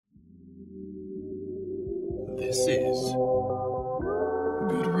This is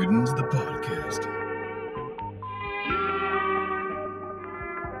Good Riddance, the podcast.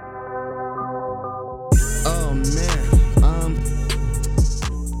 Oh man,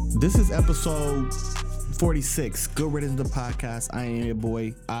 this is episode 46, Good Riddance, the podcast. I am your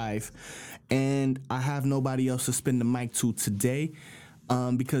boy Ive, and I have nobody else to spin the mic to today,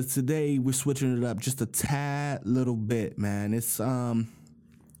 because today we're switching it up just a tad little bit, man. It's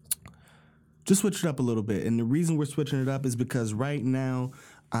just switch it up a little bit, and the reason we're switching it up is because right now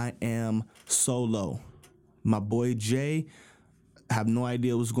I am solo. My boy Jay, I have no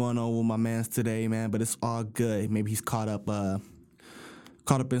idea what's going on with my man's today, man, but it's all good. Maybe he's caught up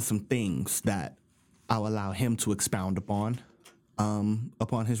in some things that I'll allow him to expound upon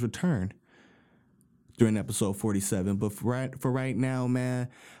his return during episode 47. But for right now, man,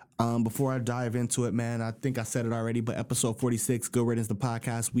 before I dive into it, man, I think I said it already, but episode 46, Good Riddance, the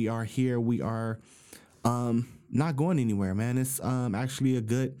podcast, we are here. We are not going anywhere, man. It's actually a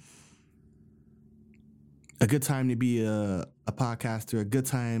good time to be a podcaster, a good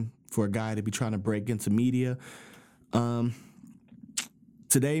time for a guy to be trying to break into media.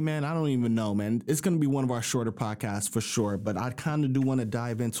 Today, man, I don't even know, man. It's going to be one of our shorter podcasts for sure, but I kind of do want to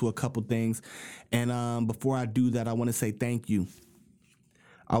dive into a couple things. And before I do that, I want to say thank you.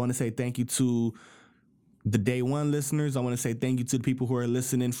 I want to say thank you to the day one listeners. I want to say thank you to the people who are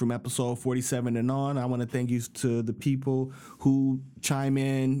listening from episode 47 and on. I want to thank you to the people who chime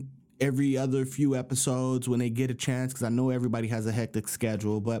in every other few episodes when they get a chance, because I know everybody has a hectic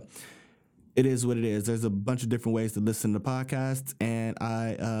schedule, but it is what it is. There's a bunch of different ways to listen to podcasts, and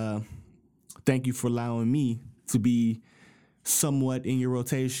I thank you for allowing me to be somewhat in your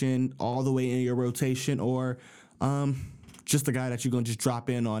rotation, all the way in your rotation, or just a guy that you're going to just drop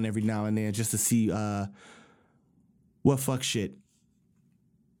in on every now and then just to see what fuck shit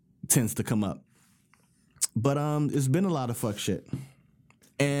tends to come up. But it's been a lot of fuck shit.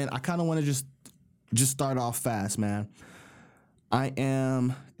 And I kind of want to just start off fast, man. I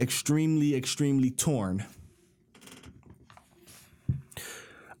am extremely, extremely torn.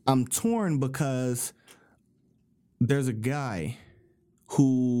 I'm torn because there's a guy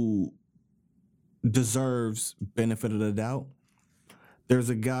who deserves benefit of the doubt. There's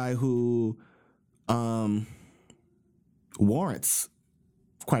a guy who warrants,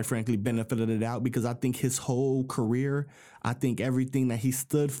 quite frankly, benefit of the doubt, because I think his whole career, I think everything that he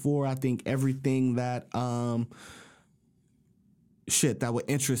stood for, I think everything that that would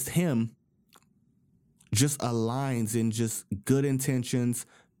interest him just aligns in just good intentions,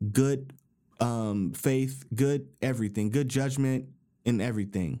 good faith, good everything, good judgment in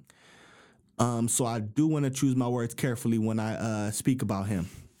everything. So I do want to choose my words carefully when I speak about him.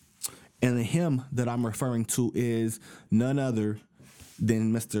 And the him that I'm referring to is none other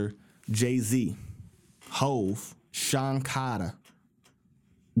than Mr. Jay-Z, Hove, Sean Carter,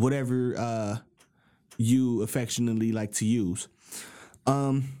 whatever you affectionately like to use.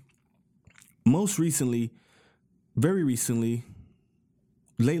 Most recently, very recently,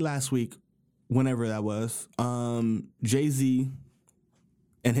 late last week, whenever that was, Jay-Z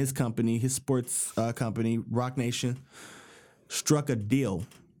and his company, his sports company, Roc Nation, struck a deal.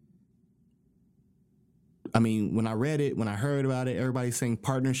 I mean, when I read it, when I heard about it, everybody's saying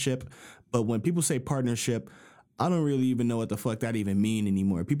partnership. But when people say partnership, I don't really even know what the fuck that even mean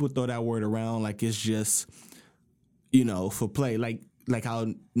anymore. People throw that word around like it's just, for play. Like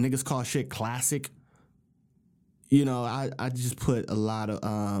how niggas call shit classic. I just put a lot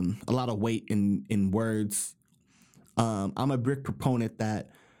of weight in words. I'm a big proponent that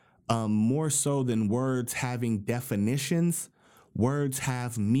more so than words having definitions, words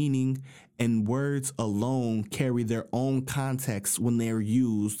have meaning, and words alone carry their own context when they're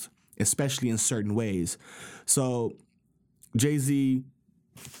used, especially in certain ways. So Jay-Z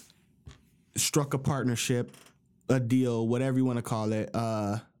struck a partnership, a deal, whatever you want to call it,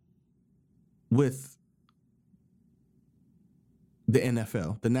 with the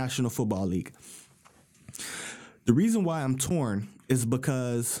NFL, the National Football League. The reason why I'm torn is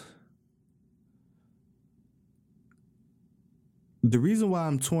because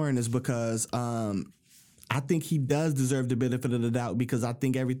I think he does deserve the benefit of the doubt, because I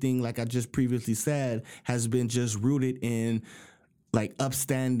think everything, like I just previously said, has been just rooted in like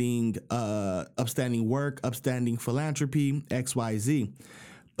upstanding work, upstanding philanthropy, XYZ.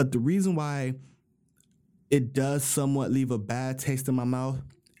 But the reason why it does somewhat leave a bad taste in my mouth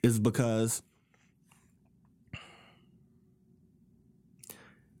is because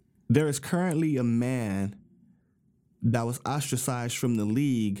there is currently a man that was ostracized from the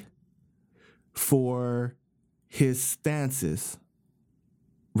league for his stances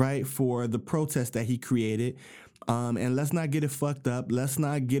right, for the protest that he created. And let's not get it fucked up. Let's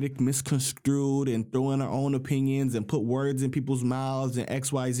not get it misconstrued and throw in our own opinions and put words in people's mouths and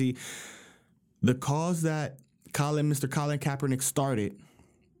XYZ. The cause that Mr. Colin Kaepernick started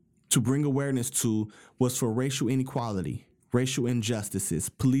to bring awareness to was for racial inequality, racial injustices,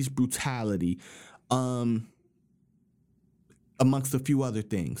 police brutality, amongst a few other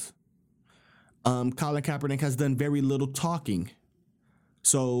things. Colin Kaepernick has done very little talking.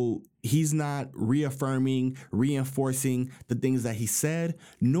 So he's not reaffirming, reinforcing the things that he said,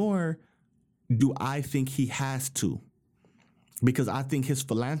 nor do I think he has to. Because I think his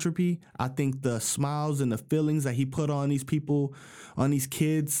philanthropy, I think the smiles and the feelings that he put on these people, on these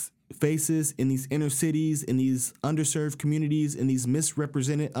kids' faces in these inner cities, in these underserved communities, in these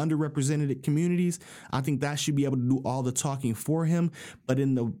misrepresented, underrepresented communities, I think that should be able to do all the talking for him. But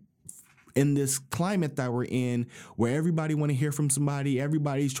in this climate that we're in, where everybody want to hear from somebody,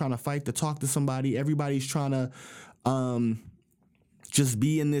 everybody's trying to fight to talk to somebody, everybody's trying to just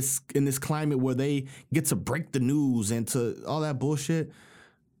be in this climate where they get to break the news and to all that bullshit,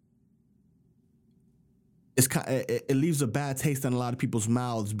 it leaves a bad taste in a lot of people's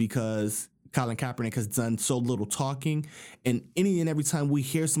mouths because Colin Kaepernick has done so little talking, and any and every time we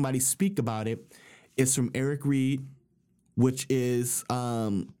hear somebody speak about it, it's from Eric Reed, which is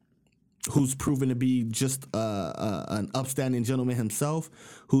who's proven to be just an upstanding gentleman himself,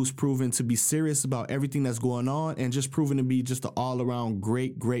 who's proven to be serious about everything that's going on, and just proven to be just an all-around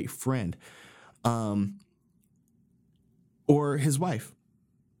great friend. Or his wife,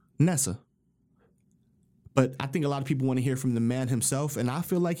 Nessa. But I think a lot of people want to hear from the man himself, and I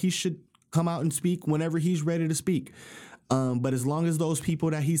feel like he should come out and speak whenever he's ready to speak. But as long as those people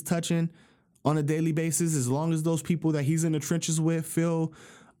that he's touching on a daily basis, as long as those people that he's in the trenches with feel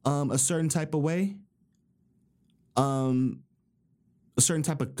a certain type of way, a certain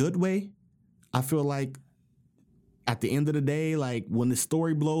type of good way, I feel like at the end of the day, like when the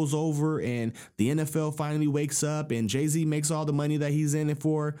story blows over and the NFL finally wakes up and Jay-Z makes all the money that he's in it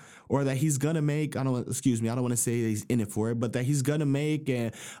for, or that he's gonna make, I don't want to say that he's in it for it, but that he's gonna make,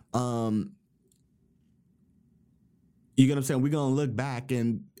 and you get what I'm saying? We're gonna look back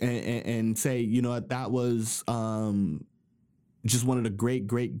and say, you know what, that was just one of the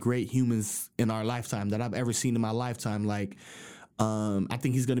great humans in our lifetime that I've ever seen in my lifetime. Like, I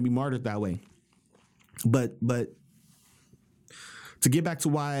think he's going to be martyred that way. But to get back to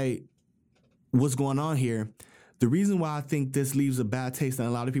what's going on here, the reason why I think this leaves a bad taste in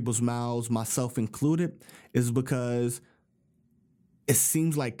a lot of people's mouths, myself included, is because it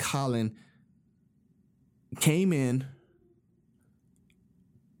seems like Colin came in,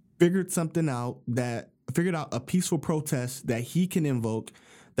 figured out a peaceful protest that he can invoke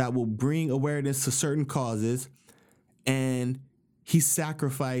that will bring awareness to certain causes, and he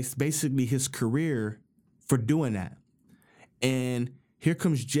sacrificed basically his career for doing that. And here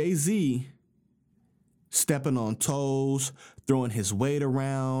comes Jay-Z stepping on toes, throwing his weight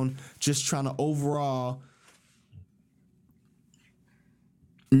around, just trying to overall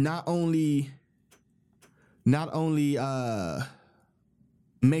not only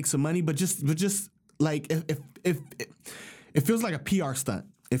make some money, but just like if it feels like a PR stunt,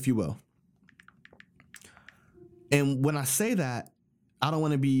 if you will. And when I say that, I don't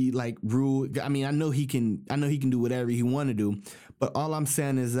want to be like rude. I mean, I know he can do whatever he want to do, but all I'm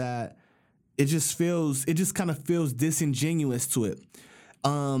saying is that it just kind of feels disingenuous to it.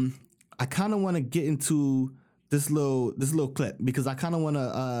 I kind of want to get into this little clip because I kind of want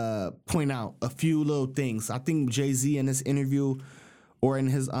to point out a few little things. I think Jay-Z in this interview, or in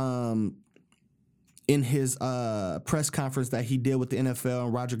his press conference that he did with the NFL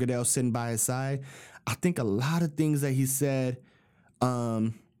and Roger Goodell sitting by his side, I think a lot of things that he said,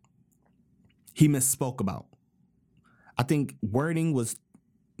 he misspoke about. I think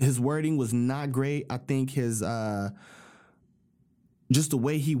his wording was not great. I think his just the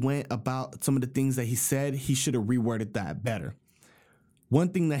way he went about some of the things that he said, he should have reworded that better. One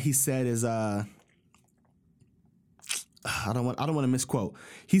thing that he said is I don't want to misquote.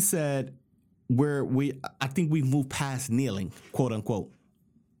 He said I think we've moved past kneeling, quote unquote.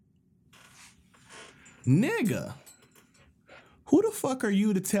 Nigga, who the fuck are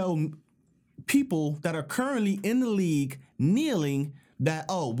you to tell people that are currently in the league kneeling that,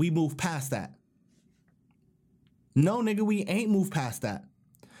 oh, we moved past that? No, nigga, we ain't moved past that.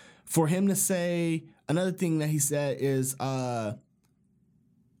 For him to say, another thing that he said is,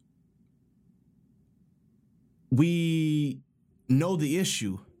 we know the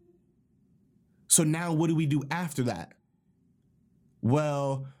issue. So now what do we do after that?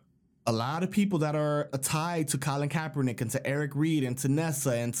 Well, a lot of people that are tied to Colin Kaepernick and to Eric Reed and to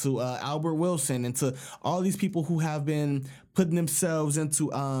Nessa and to Albert Wilson and to all these people who have been putting themselves into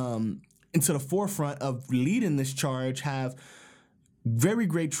the forefront of leading this charge have very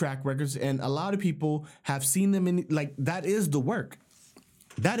great track records, and a lot of people have seen them in, like, that is the work.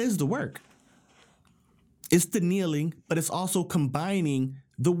 That is the work. It's the kneeling, but it's also combining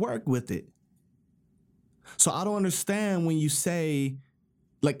the work with it. So I don't understand when you say,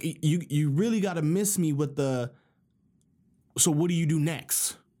 like, you really got to miss me with the, so what do you do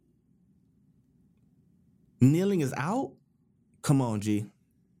next? Kneeling is out? Come on, G.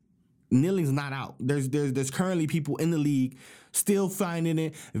 Kneeling's not out. There's currently people in the league still finding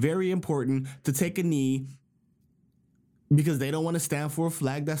it very important to take a knee because they don't want to stand for a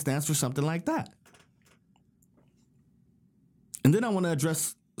flag that stands for something like that. And then I want to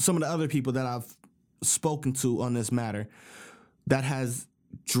address some of the other people that I've spoken to on this matter that has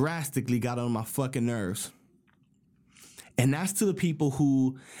drastically got on my fucking nerves. And that's to the people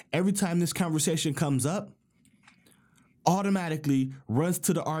who, every time this conversation comes up, automatically runs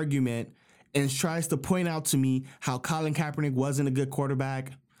to the argument and tries to point out to me how Colin Kaepernick wasn't a good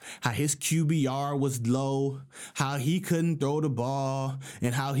quarterback, how his QBR was low, how he couldn't throw the ball,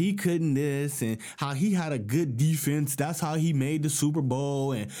 and how he couldn't this, and how he had a good defense. That's how he made the Super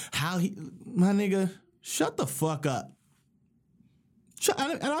Bowl, and how he... My nigga, shut the fuck up.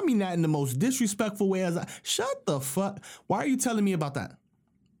 And I mean that in the most disrespectful way shut the fuck... Why are you telling me about that?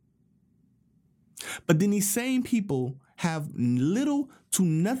 But then these same people have little to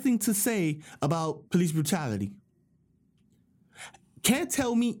nothing to say about police brutality. Can't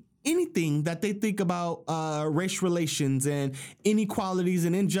tell me anything that they think about race relations and inequalities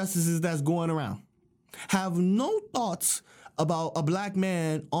and injustices that's going around. Have no thoughts about a black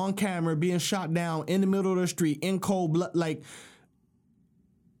man on camera being shot down in the middle of the street in cold blood. Like,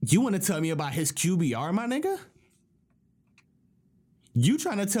 you want to tell me about his QBR, my nigga? You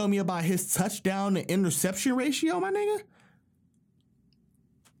trying to tell me about his touchdown to interception ratio, my nigga?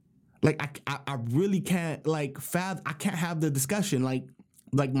 Like, I really can't, like, I can't have the discussion. Like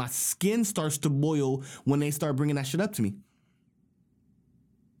my skin starts to boil when they start bringing that shit up to me.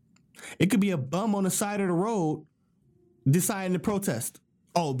 It could be a bum on the side of the road deciding to protest.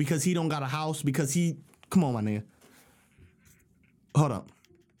 Oh, because he don't got a house, because he... Come on, my nigga. Hold up.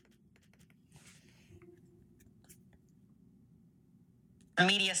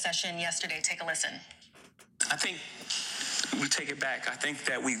 Media session yesterday. Take a listen. I think we take it back. I think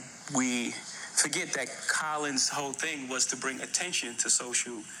that we forget that Colin's whole thing was to bring attention to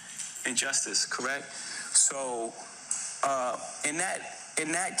social injustice, correct? So in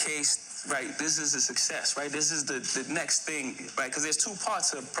that case, right, this is a success, right? This is the next thing, right? Because there's two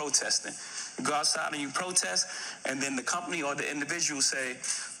parts of protesting. You go outside and you protest, and then the company or the individual say,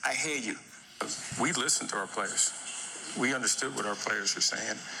 I hear you. We listened to our players. We understood what our players were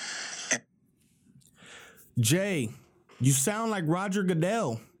saying. Jay, you sound like Roger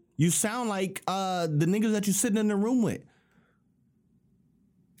Goodell. You sound like the niggas that you sitting in the room with.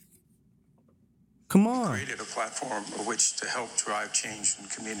 Come on. Created a platform of which to help drive change in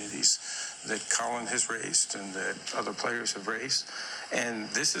communities that Colin has raised and that other players have raised. And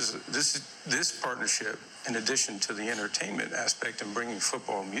this partnership, in addition to the entertainment aspect and bringing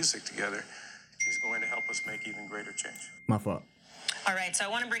football and music together, is going to help us make even greater change. My fault. All right, so I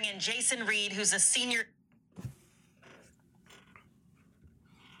want to bring in Jason Reed, who's a senior.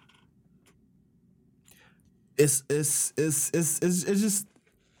 It's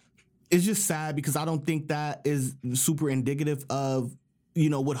just sad because I don't think that is super indicative of, you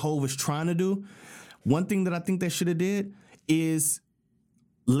know, what Hov is trying to do. One thing that I think they should have did is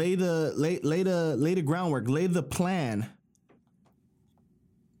lay the groundwork, lay the plan.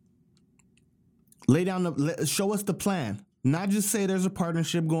 Show us the plan. Not just say there's a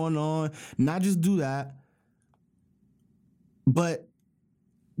partnership going on, not just do that, but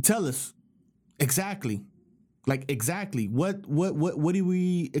tell us exactly. Like, exactly what are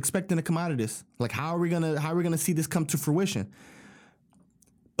we expecting to come out of this? Like, how are we gonna see this come to fruition?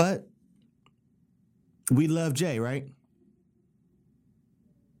 But we love Jay, right?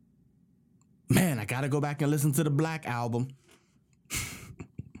 Man, I gotta go back and listen to the Black album.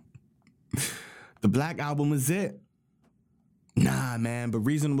 The Black album is it. Nah, man, but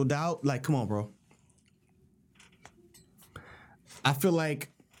Reasonable Doubt, like, come on, bro. I feel like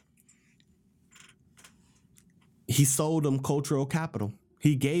he sold them cultural capital.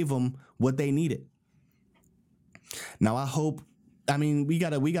 He gave them what they needed. Now I hope, I mean, we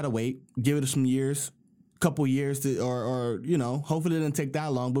gotta wait, give it some years, couple years to, or you know, hopefully it didn't take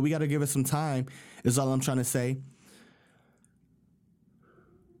that long, but we gotta give it some time, is all I'm trying to say,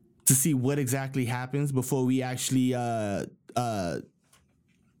 to see what exactly happens before we actually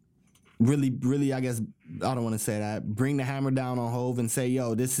really, I guess, I don't want to say that, bring the hammer down on Hove and say,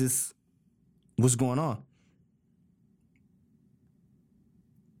 yo, this is what's going on.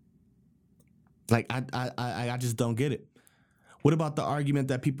 Like, I just don't get it. What about the argument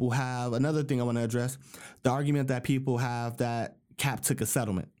that people have? Another thing I want to address, the argument that people have that Cap took a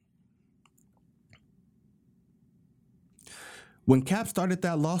settlement. When Cap started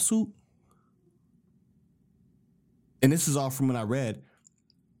that lawsuit, and this is all from what I read,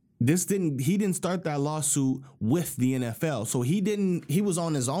 he didn't start that lawsuit with the NFL. So he was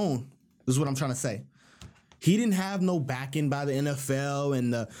on his own, is what I'm trying to say. He didn't have no backing by the NFL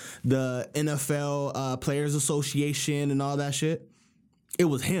and the NFL Players Association and all that shit. It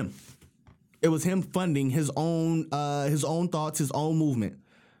was him. It was him funding his own thoughts, his own movement.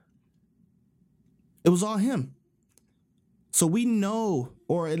 It was all him. So we know,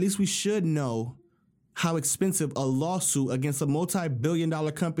 or at least we should know, how expensive a lawsuit against a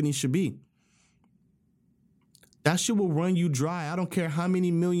multi-billion-dollar company should be. That shit will run you dry. I don't care how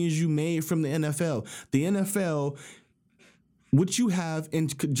many millions you made from the NFL. The NFL, what you have in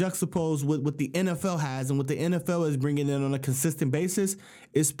juxtaposed with what the NFL has and what the NFL is bringing in on a consistent basis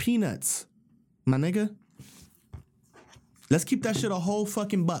is peanuts, my nigga. Let's keep that shit a whole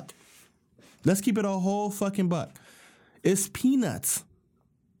fucking buck. Let's keep it a whole fucking buck. It's peanuts.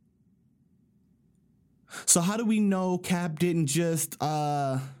 So how do we know Cap didn't just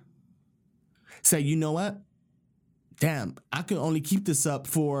say, you know what? Damn, I can only keep this up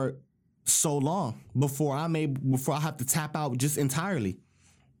for so long before I have to tap out just entirely.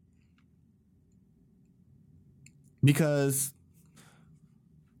 Because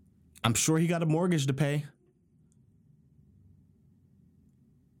I'm sure he got a mortgage to pay.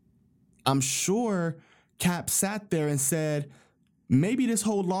 I'm sure Cap sat there and said, maybe this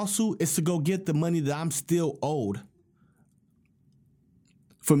whole lawsuit is to go get the money that I'm still owed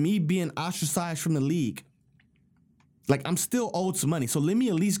for me being ostracized from the league. Like, I'm still owed some money, so let me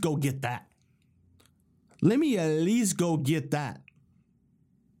at least go get that.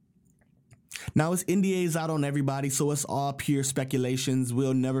 Now, it's NDAs out on everybody, so it's all pure speculations.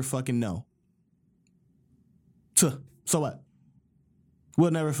 We'll never fucking know. So what?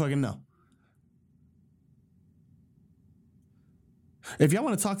 We'll never fucking know. If y'all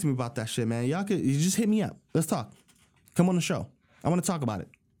want to talk to me about that shit, man, you just hit me up. Let's talk. Come on the show. I want to talk about it.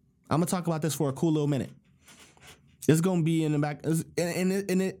 I'm going to talk about this for a cool little minute. It's going to be in the back.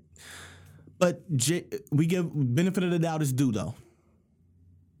 But we give benefit of the doubt is due, though.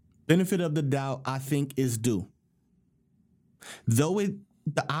 Benefit of the doubt, I think, is due. Though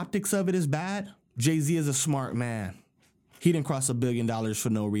the optics of it is bad, Jay-Z is a smart man. He didn't cross $1 billion for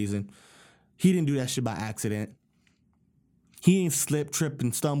no reason. He didn't do that shit by accident. He ain't slip, trip,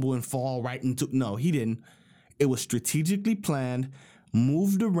 and stumble and fall right into... No, he didn't. It was strategically planned,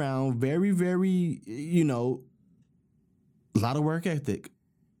 moved around, very, very, a lot of work ethic.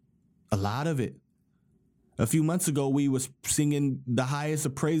 A lot of it. A few months ago, we was singing the highest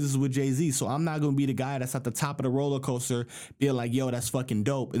of praises with Jay-Z, so I'm not going to be the guy that's at the top of the roller coaster being like, yo, that's fucking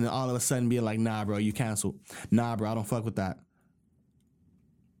dope, and then all of a sudden being like, nah, bro, you canceled. Nah, bro, I don't fuck with that.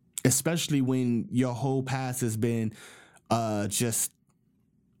 Especially when your whole past has been just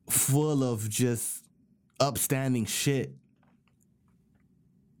full of just upstanding shit.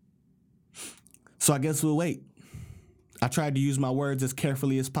 So I guess we'll wait. I tried to use my words as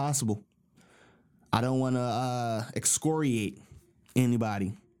carefully as possible. I don't want to excoriate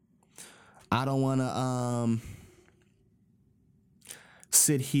anybody. I don't want to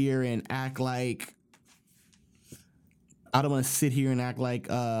sit here and act like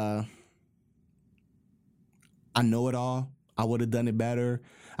I know it all. I would have done it better.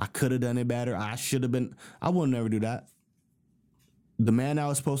 I could have done it better. I should have been. I will never do that. The man that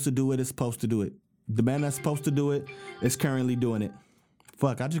was supposed to do it is supposed to do it. The man that's supposed to do it is currently doing it.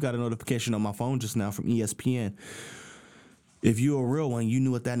 Fuck, I just got a notification on my phone just now from ESPN. If you're a real one, you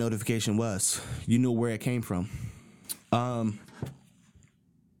knew what that notification was. You knew where it came from. And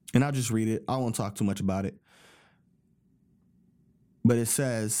I'll just read it. I won't talk too much about it. But it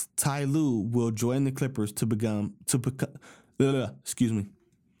says, Ty Lue will join the Clippers Ty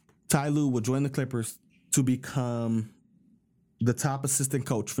Lue will join the Clippers to become the top assistant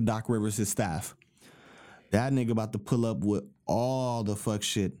coach for Doc Rivers' staff. That nigga about to pull up with all the fuck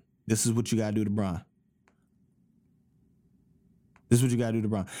shit. This is what you gotta do to Bron.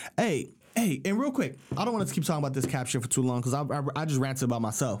 Hey, and real quick, I don't want to keep talking about this Cap shit for too long because I just ranted about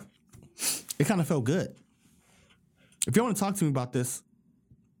myself. It kind of felt good. If you want to talk to me about this,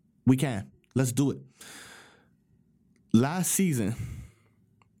 we can. Let's do it. Last season,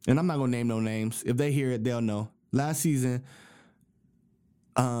 and I'm not gonna name no names. If they hear it, they'll know. Last season,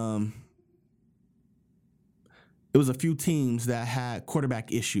 it was a few teams that had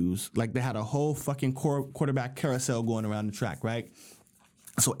quarterback issues. Like, they had a whole fucking quarterback carousel going around the track, right?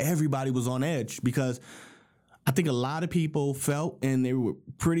 So everybody was on edge because I think a lot of people felt and they were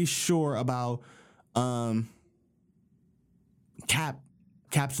pretty sure about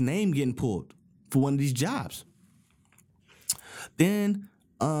Cap's name getting pulled for one of these jobs. Then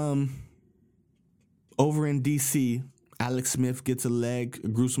over in D.C., Alex Smith gets a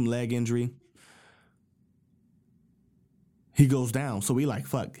gruesome leg injury. He goes down. So we like,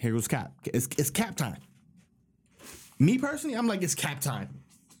 fuck, here goes Cap. It's Cap time. Me personally, I'm like, it's Cap time.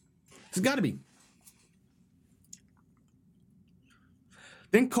 It's got to be.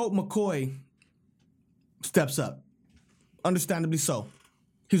 Then Colt McCoy steps up. Understandably so.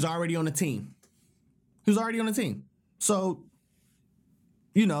 He's already on the team. So,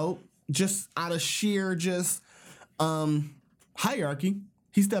 you know, just out of sheer hierarchy,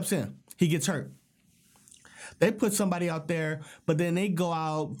 he steps in. He gets hurt. They put somebody out there, but then they go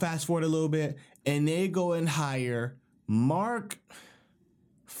out, fast forward a little bit, and they go and hire Mark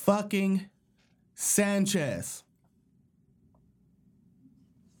fucking Sanchez.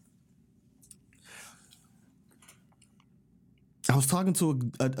 I was talking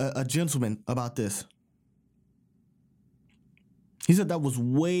to a gentleman about this. He said that was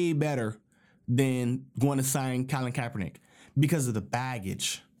way better than going to sign Colin Kaepernick because of the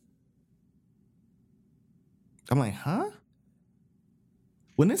baggage. I'm like, huh?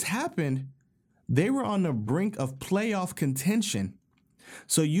 When this happened, they were on the brink of playoff contention.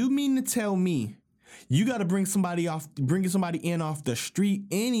 So you mean to tell me you got to bring somebody in off the street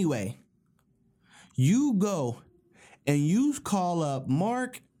anyway? You go and you call up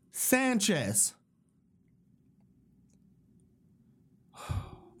Mark Sanchez.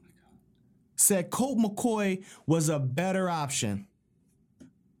 Said Colt McCoy was a better option.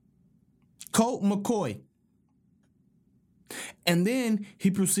 Colt McCoy. And then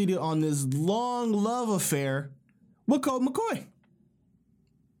he proceeded on this long love affair with Colt McCoy.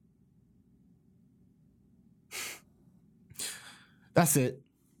 That's it.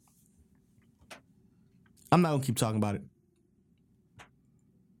 I'm not going to keep talking about it.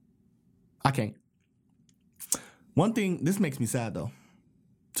 I can't. One thing, this makes me sad though,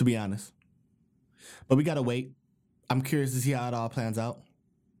 to be honest. But we got to wait. I'm curious to see how it all plans out.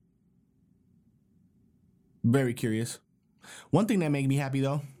 Very curious. One thing that made me happy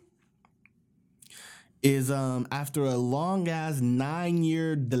though is after a long ass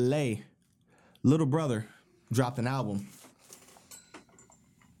 9-year delay, Little Brother dropped an album.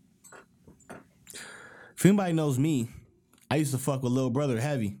 If anybody knows me, I used to fuck with Little Brother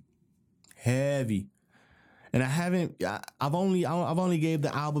heavy. And I've only gave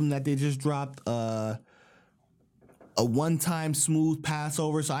the album that they just dropped a one-time smooth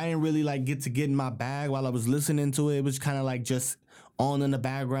passover, so I didn't really like get in my bag while I was listening to it. It was kind of like just on in the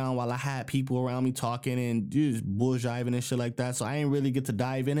background while I had people around me talking and just bullshiving and shit like that. So I didn't really get to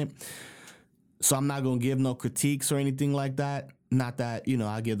dive in it. So I'm not gonna give no critiques or anything like that. Not that, you know,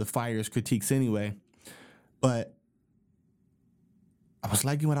 I give the Fires critiques anyway. But I was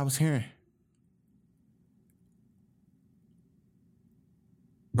liking what I was hearing.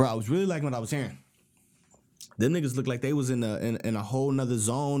 Bro, I was really liking what I was hearing. Them niggas looked like they was in a whole nother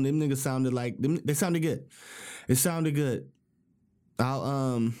zone. Them niggas sounded like they sounded good. It sounded good.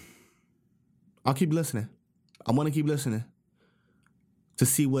 I'll keep listening. I want to keep listening to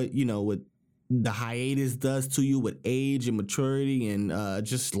see what the hiatus does to you with age and maturity and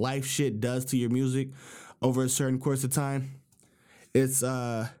just life shit does to your music over a certain course of time. It's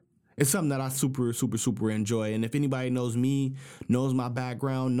something that I super, super, super enjoy. And if anybody knows me, knows my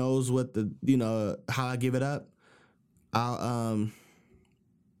background, knows what how I give it up, I'll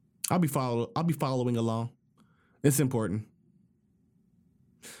be following along. It's important.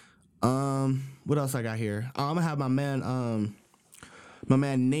 What else I got here? I'm gonna have my man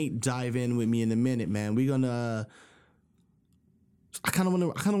Nate dive in with me in a minute, man. We're gonna I kind of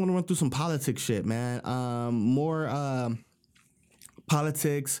want to run through some politics shit, man. More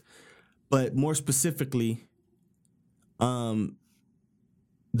politics, but more specifically,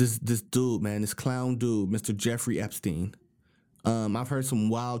 this dude, man, this clown dude, Mr. Jeffrey Epstein. I've heard some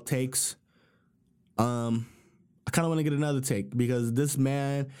wild takes. I kind of want to get another take because this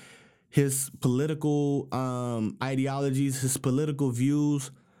man, his political ideologies, his political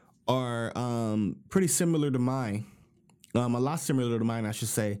views are pretty similar to mine. A lot similar to mine, I should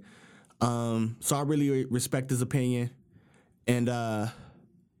say. So I really respect his opinion. And, the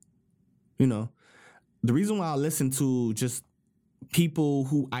reason why I listen to just people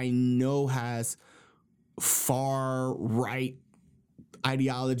who I know has far right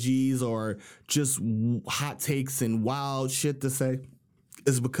ideologies or just hot takes and wild shit to say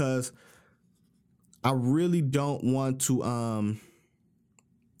is because I really don't want to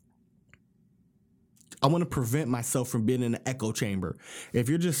I want to prevent myself from being in an echo chamber. If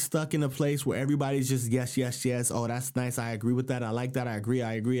you're just stuck in a place where everybody's just yes, yes, yes, oh, that's nice, I agree with that, I like that, I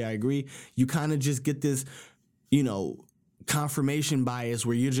agree, you kind of just get this, confirmation bias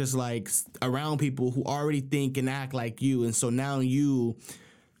where you're just like around people who already think and act like you. And so now you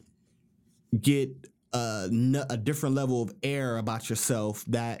get a different level of air about yourself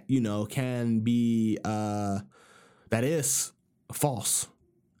that, can be, that is false.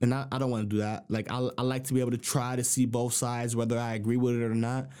 And I don't want to do that. Like, I like to be able to try to see both sides, whether I agree with it or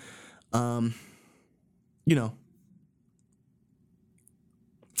not.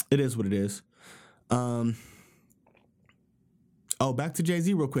 It is what it is. Back to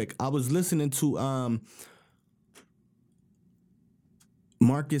Jay-Z real quick. I was listening to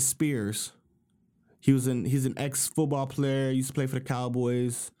Marcus Spears. He's an ex-football player. He used to play for the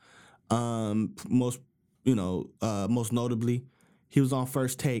Cowboys. Most notably, he was on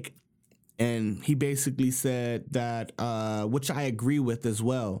First Take, and he basically said that, which I agree with as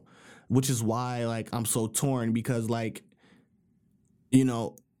well, which is why, like, I'm so torn because, like,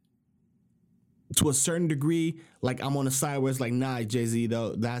 to a certain degree, like, I'm on the side where it's like, nah, Jay-Z,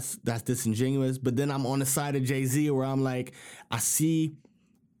 though, that's disingenuous. But then I'm on the side of Jay-Z where I'm like, I see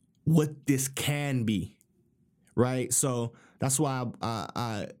what this can be, right? So that's why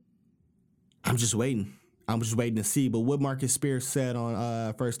I'm just waiting. I'm just waiting to see. But what Marcus Spears said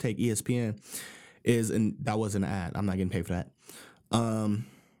on First Take ESPN is, and that wasn't an ad, I'm not getting paid for that,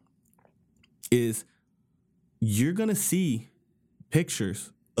 is you're going to see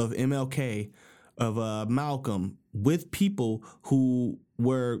pictures of MLK, of Malcolm, with people who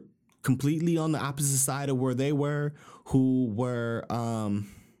were completely on the opposite side of where they were, who were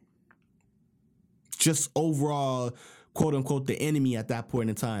just overall, quote unquote, the enemy at that point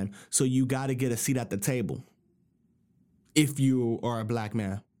in time. So you got to get a seat at the table if you are a black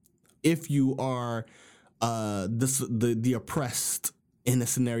man, if you are the oppressed in a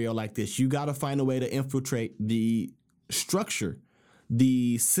scenario like this. You got to find a way to infiltrate the structure,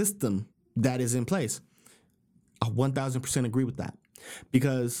 the system that is in place. I 1000% agree with that,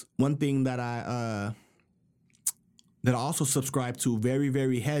 because one thing that I also subscribe to very,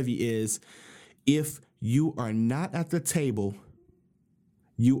 very heavy is, if you are not at the table,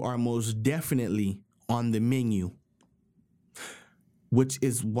 you are most definitely on the menu. Which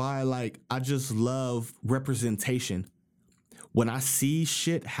is why, like, I just love representation. When I see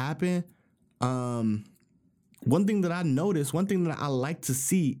shit happen, one thing that I notice, one thing that I like to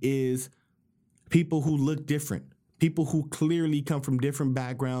see is people who look different, people who clearly come from different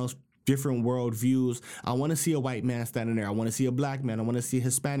backgrounds, different worldviews. I want to see a white man standing there. I want to see a black man. I want to see a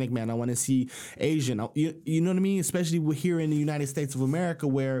Hispanic man. I want to see Asian. You know what I mean? Especially here in the United States of America,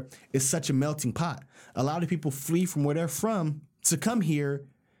 where it's such a melting pot. A lot of people flee from where they're from to come here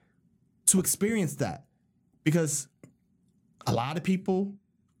to experience that, because a lot of people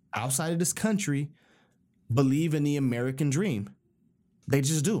outside of this country believe in the American dream. They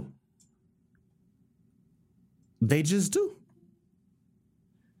just do. They just do.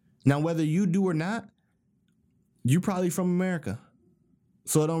 Now, whether you do or not, you're probably from America,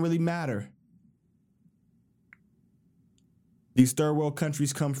 so it don't really matter. These third world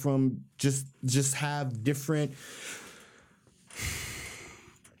countries come from just have different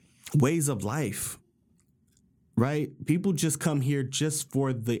ways of life, right? People just come here just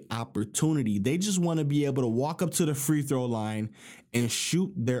for the opportunity. They just want to be able to walk up to the free throw line and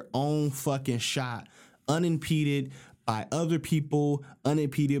shoot their own fucking shot, unimpeded by other people,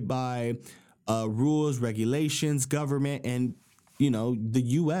 unimpeded by rules, regulations, government, and, the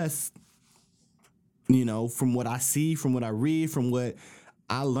U.S., from what I see, from what I read, from what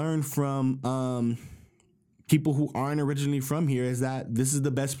I learned from people who aren't originally from here, is that this is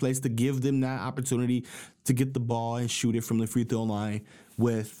the best place to give them that opportunity to get the ball and shoot it from the free throw line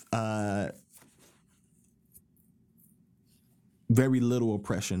with very little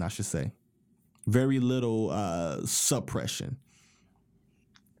oppression, I should say. Very little suppression.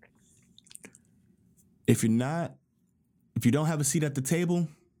 If you don't have a seat at the table,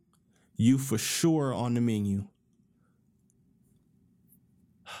 you for sure on the menu.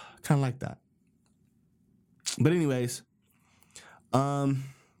 Kind of like that. But anyways,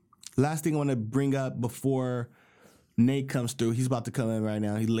 last thing I want to bring up before Nate comes through. He's about to come in right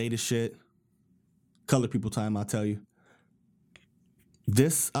now. He's late as shit. Color people time, I'll tell you.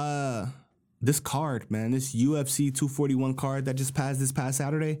 This this card, man, this UFC 241 card that just passed this past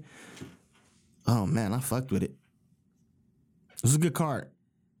Saturday. Oh man, I fucked with it. It was a good card.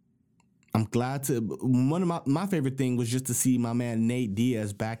 I'm glad to. One of my favorite thing was just to see my man Nate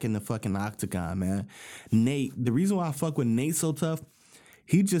Diaz back in the fucking octagon, man. Nate, the reason why I fuck with Nate so tough,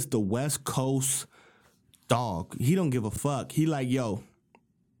 he just the West Coast dog. He don't give a fuck. He like, yo,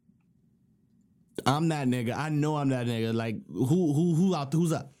 I'm that nigga. I know I'm that nigga. Like, who out?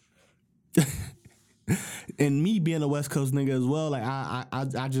 Who's up? And me being a West Coast nigga as well, like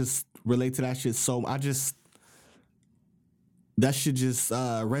I just relate to that shit. So that shit just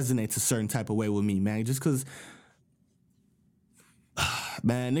resonates a certain type of way with me, man. Just cause,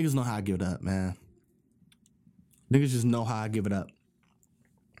 man, niggas know how I give it up, man. Niggas just know how I give it up.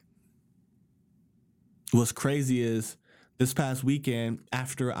 What's crazy is this past weekend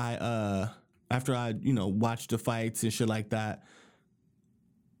after I watched the fights and shit like that,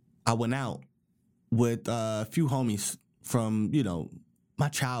 I went out with a few homies from, my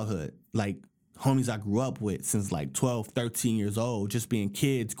childhood, like homies I grew up with since like 12, 13 years old, just being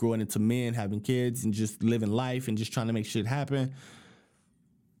kids, growing into men, having kids, and just living life and just trying to make shit happen.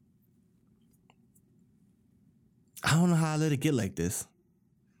 I don't know how I let it get like this.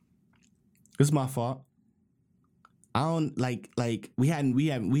 It's my fault. I don't like we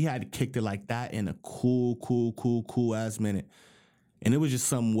had kicked it like that in a cool ass minute. And it was just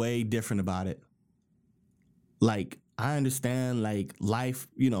something way different about it. Like, I understand, like, life,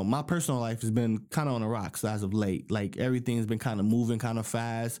 my personal life has been kind of on the rocks as of late. Like, everything's been kind of moving kind of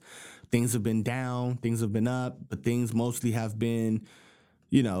fast. Things have been down, things have been up, but things mostly have been,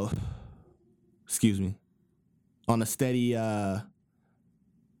 on a steady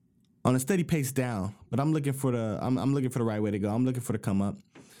pace down. But I'm looking for I'm looking for the right way to go. I'm looking for the come up.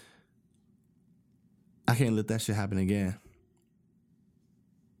 I can't let that shit happen again.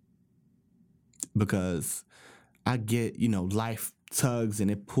 Because I get, life tugs and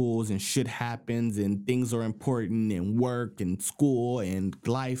it pulls and shit happens and things are important and work and school and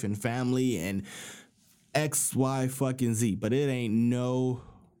life and family and X, Y, fucking Z. But it ain't no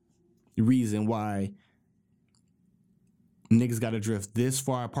reason why niggas gotta drift this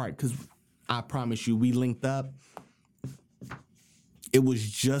far apart. Because I promise you, we linked up. It was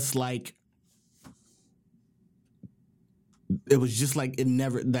just like it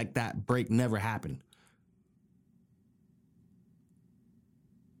never, like that break never happened.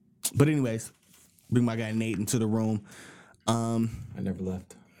 But anyways, bring my guy Nate into the room. I never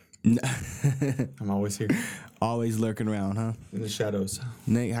left. I'm always here. Always lurking around, huh? In the shadows.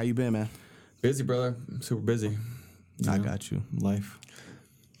 Nate, how you been, man? Busy, brother. I'm super busy. I got you. Life.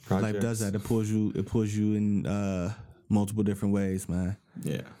 Projects. Life does that. It pulls you in multiple different ways, man.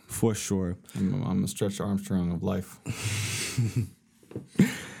 Yeah. For sure. I'm a Stretch Armstrong of life.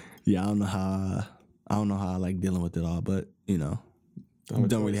 Yeah, I don't know how I like dealing with it all, but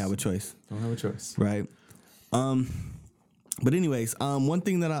don't really have a choice. Don't have a choice. Right. But anyways, one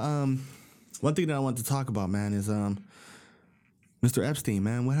thing that I want to talk about, man, is Mr. Epstein,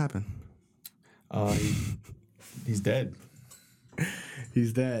 man. What happened? He's dead.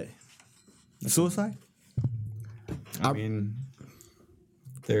 He's dead. Suicide? I mean,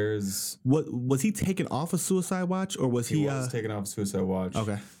 there's... What was he taken off of suicide watch, or was he? He was taken off suicide watch.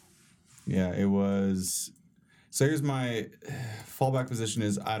 Okay. Yeah, it was. So here's my fallback position: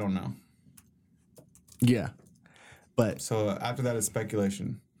 is I don't know. Yeah, but so after that, it's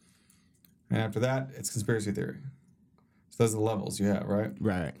speculation, and after that, it's conspiracy theory. So those are the levels you have, right?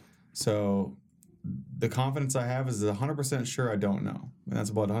 Right. So the confidence I have is 100% sure I don't know, and that's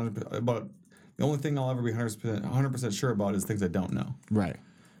about 100%. About the only thing I'll ever be 100% sure about is things I don't know. Right.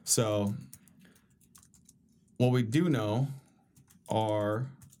 So what we do know are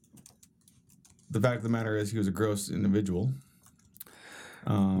the fact of the matter is he was a gross individual.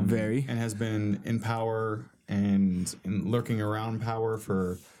 Very. And has been in power and lurking around power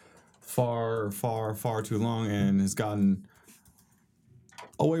for far, far, far too long, and has gotten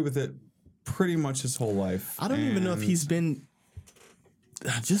away with it pretty much his whole life. I don't even know if he's been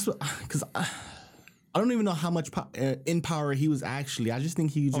just because I don't even know how much in power he was actually. I just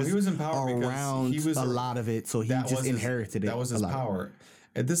think he was in power around he was a lot of it, so he just inherited it. That was his power.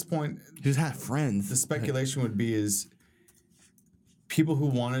 At this point, just have friends. The speculation would be is people who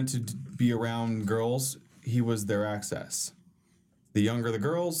wanted to be around girls, he was their access. The younger the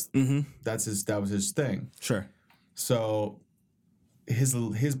girls, that was his thing. Sure. So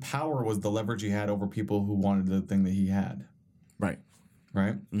his power was the leverage he had over people who wanted the thing that he had. Right.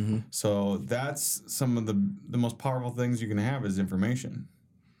 Right? Mm-hmm. So that's some of the most powerful things you can have is information.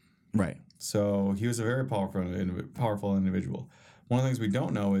 Right. So he was a very powerful individual. one of the things we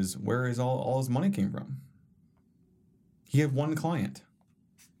don't know is where all his money came from. He had one client.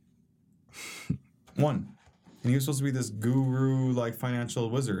 One. And he was supposed to be this guru, like, financial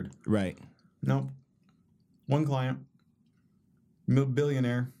wizard. Right. Nope. One client.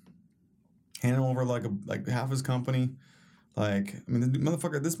 Billionaire. Handing over, like half his company. Like, I mean,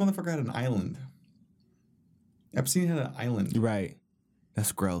 this motherfucker had an island. Epstein had an island. Right.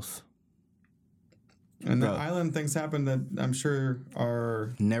 That's gross. And the island things happen that I'm sure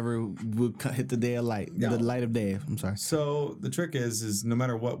are... Never would hit the day of light. Yeah. The light of day. I'm sorry. So the trick is no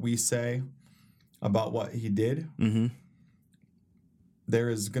matter what we say about what he did,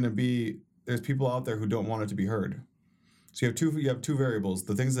 there's people out there who don't want it to be heard. So you have two variables: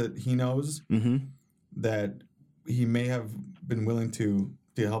 the things that he knows that he may have been willing to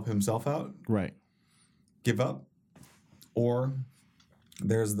help himself out, Right. give up, or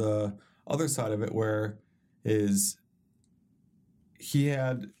there's the other side of it where he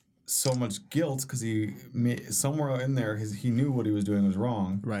had so much guilt because somewhere in there he knew what he was doing was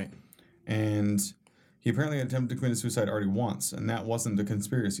wrong, Right. and he apparently attempted to commit suicide already once, and that wasn't a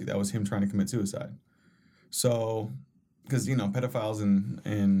conspiracy. That was him trying to commit suicide. So, because, pedophiles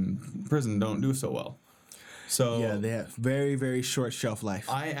in prison don't do so well. So Yeah, they have very, very short shelf life.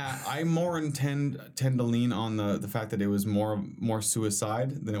 I more tend to lean on the fact that it was more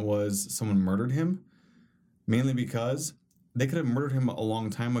suicide than it was someone murdered him, mainly because they could have murdered him a long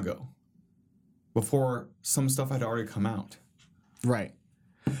time ago, before some stuff had already come out. Right.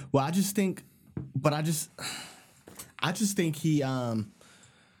 Well, I just think he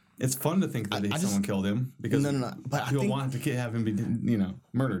It's fun to think that someone killed him because No. But people want to have him be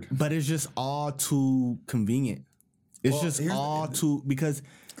murdered. But it's just all too convenient. It's because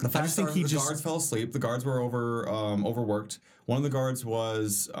The I facts just think are he the just guards fell asleep. The guards were overworked. One of the guards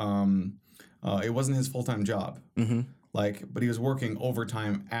was it wasn't his full-time job. Mm-hmm. But he was working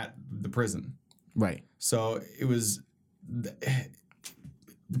overtime at the prison. right. So it was the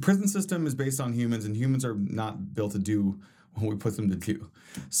prison system is based on humans, and humans are not built to do what we put them to do.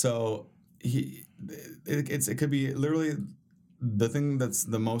 So it could be literally the thing that's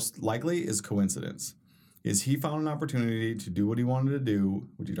the most likely is coincidence. Is he found an opportunity to do what he wanted to do,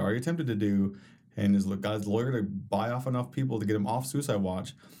 which he'd already attempted to do, and got his lawyer to buy off enough people to get him off suicide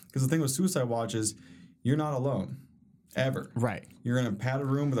watch. Because the thing with suicide watch is you're not alone. Ever. Right. You're in a padded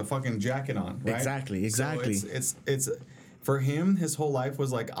room with a fucking jacket on, right? Exactly. So it's for him, his whole life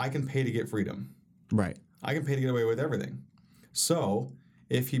was like, I can pay to get freedom. Right. I can pay to get away with everything. So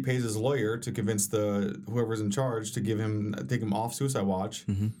if he pays his lawyer to convince whoever's in charge to take him off suicide watch,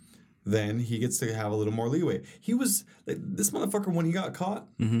 then he gets to have a little more leeway. He was this motherfucker when he got caught.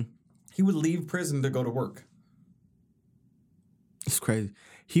 He would leave prison to go to work. It's crazy.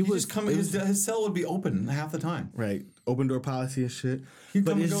 His cell would be open half the time. Right. Open door policy and shit. He'd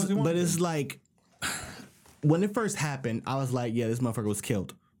come and go as he wanted. But it's like when it first happened, I was like, yeah, this motherfucker was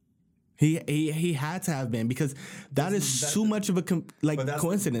killed. He had to have been, because that is too much of a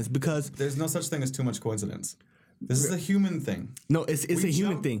coincidence, because there's no such thing as too much coincidence. This is a human thing. No, it's a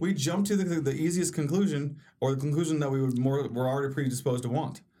human thing. We jump to the easiest conclusion, or the conclusion that we're already predisposed to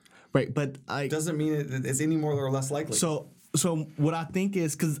want. Right, but doesn't mean it's any more or less likely. So what I think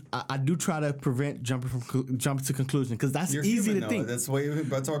is, because I do try to prevent jumping to conclusion, because that's easy to think. That's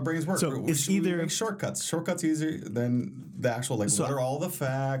how our brains work. So it's either make shortcuts. Shortcuts easier than the actual what are all the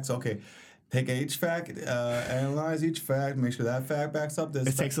facts? Okay, take each fact, analyze each fact, make sure that fact backs up this.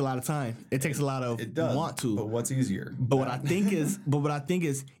 It takes a lot of time. It takes a lot of want to. But what's easier? But what I think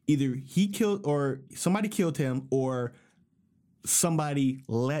is either he killed, or somebody killed him, or somebody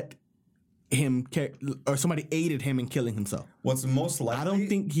let him or somebody aided him in killing himself. What's most likely? I don't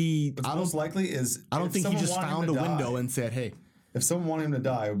think he. Most likely is. I don't think he just found a window and said, "Hey." If someone wanted him to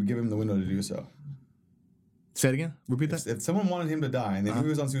die, I would give him the window to do so. Say it again. Repeat that. If someone wanted him to die and they knew he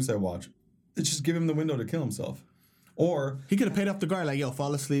was on suicide watch, they just give him the window to kill himself. Or he could have paid off the guard, like, yo,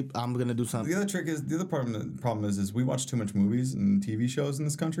 fall asleep, I'm gonna do something. The other problem is we watch too much movies and TV shows in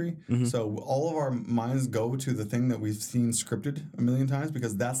this country. Mm-hmm. So all of our minds go to the thing that we've seen scripted a million times,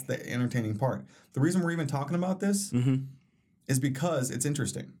 because that's the entertaining part. The reason we're even talking about this is because it's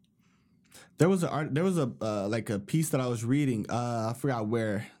interesting. There was a piece that I was reading. I forgot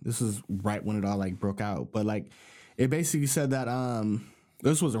where. This is right when it all broke out, but it basically said that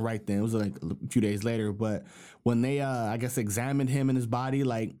this wasn't right then. It was a few days later. But when they, I guess, examined him and his body,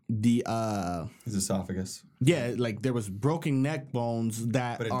 his esophagus. Yeah, there was broken neck bones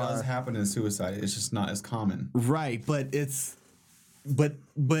that. But it does happen in suicide. It's just not as common. Right, but it does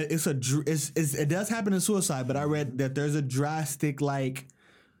happen in suicide. But I read that there's a drastic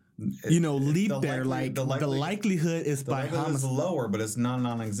leap the there. likely- Like the likelihood is The by likelihood is homicide. lower, but it's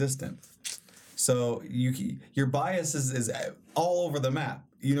non-existent. So your bias is all over the map.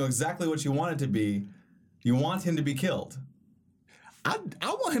 You know exactly what you want it to be. You want him to be killed. I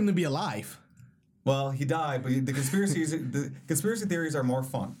want him to be alive. Well, he died, but the conspiracy theories are more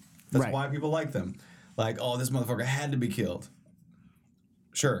fun. That's Right. why people like them. Like, oh, this motherfucker had to be killed.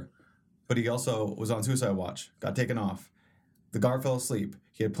 Sure, but he also was on suicide watch. Got taken off. The guard fell asleep.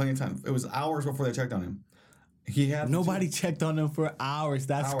 He had plenty of time. It was hours before they checked on him. He had Nobody checked on him for hours.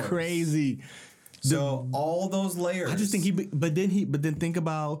 That's Hours. crazy. So all those layers. I just think but then think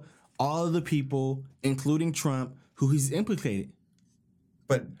about all of the people, including Trump, who he's implicated.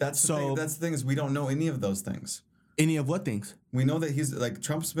 But that's the So- thing. That's the thing is we don't know any of those things. Any of what things? We know that he's like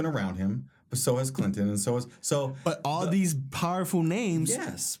Trump's been around him, but so has Clinton, and so has But all these powerful names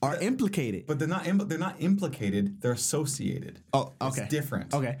Yes, are but- implicated. But they're not implicated. They're associated. Oh, okay. It's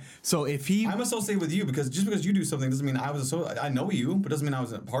different. Okay. So if he I'm associated with you because just because you do something doesn't mean I was I know you, but doesn't mean I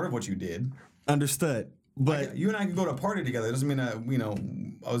was a part of what you did. understood, but You and I can go to a party together. It doesn't mean I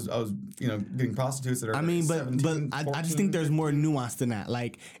was getting prostitutes that are. I mean, but 17, I just 14. think there's more nuance than that.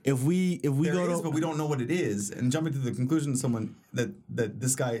 Like if we There go is, to but we don't know what it is. And jumping to the conclusion, someone that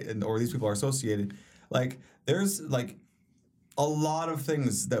this guy or these people are associated, like there's like a lot of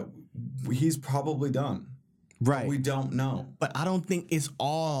things that he's probably done. right. We don't know. But I don't think it's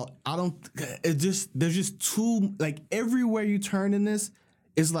all. There's just too like everywhere you turn in this,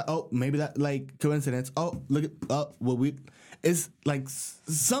 it's like maybe that like coincidence. Look at it's like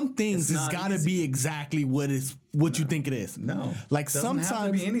some things It's it's not got to easy. be exactly what you think it is. No. like Doesn't sometimes have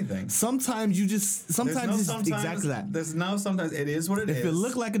to be anything. Sometimes you just There's sometimes no it's sometimes- exactly that. There's no sometimes it is what it is. If it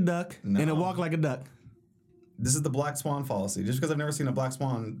look like a duck and it No. walk like a duck, This is the black swan fallacy. Just because I've never seen a black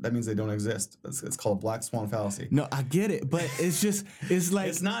swan, that means they don't exist. It's called a black swan fallacy. no, I get it, but it's just it's like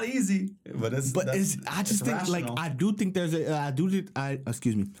It's not easy, but it's. But that's- I just it's think like rational. I do think there's a I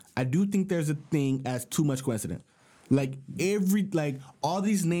do think there's a thing as too much coincidence. Like all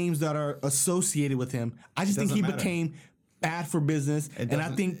these names that are associated with him, I just think doesn't he matter. became bad for business, and I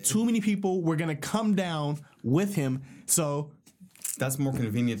doesn't- think too many people were gonna come down with him. So That's more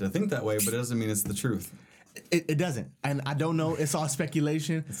convenient to think that way, but it doesn't mean it's the truth. it doesn't, and I don't know. It's all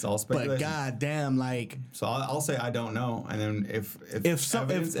speculation. It's all speculation. But god damn, like So I'll say I don't know, and then if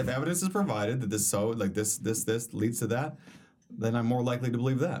evidence is provided that this leads to that, then I'm more likely to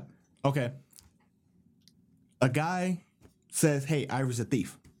believe that. okay, a guy says, "Hey, Ivory's a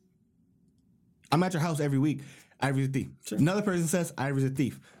thief." I'm at your house every week. Ivory's a thief. Sure. Another person says Ivory's a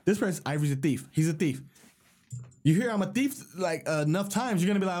thief. This person, Ivory's a thief. He's a thief. You hear I'm a thief like enough times, you're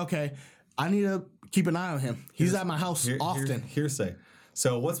gonna be like, okay, I need to keep an eye on him. He's at my house often. Hearsay.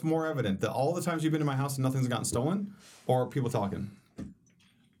 So what's more evident? That all the times you've been to my house and nothing's gotten stolen, or people talking?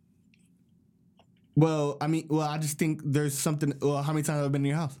 Well, I just think there's something. Well, how many times have I been to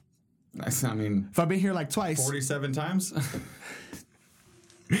your house? I mean, If I've been here like twice, 47 times.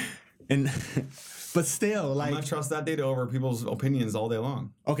 and but still, I'm like not trust that data over people's opinions all day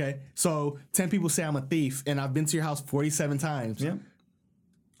long. okay, so 10 people say I'm a thief, and I've been to your house 47 times. Yeah.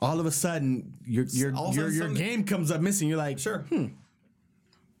 All of a sudden, your All of a your sudden- game comes up missing. You're like, Sure.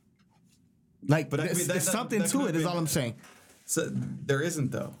 like But that could there's, be- there's that- something that to could it. Is be- all I'm saying, So there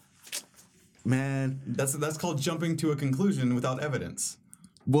isn't though. man. That's called jumping to a conclusion without evidence.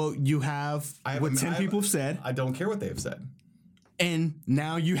 Well, you have what 10 people have said, I don't care what they've said. and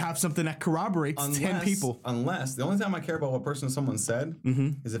now you have something that corroborates 10 people. Unless the only time I care about what someone said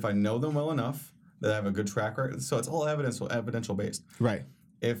is if I know them well enough that I have a good track record. So it's all evidential based. Right.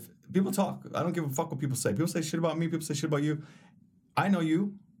 If people talk, I don't give a fuck what people say. People say shit about me. People say shit about you. I know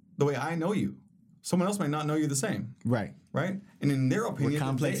you the way I know you. Someone else might not know you the same. Right. Right? And in their opinion,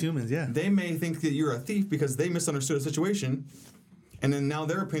 complex humans, yeah. They may think that you're a thief because they misunderstood a situation, and then now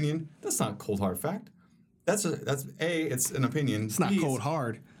their opinion, that's not cold hard fact. It's an opinion. It's not cold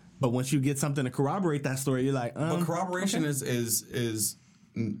hard, but once you get something to corroborate that story, you're like, But corroboration is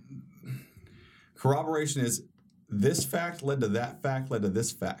corroboration is this fact led to that fact led to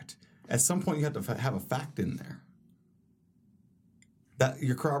this fact. At some point, you have to have a fact in there. That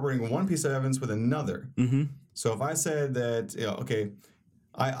you're corroborating one piece of evidence with another. Mm-hmm. So if I said that,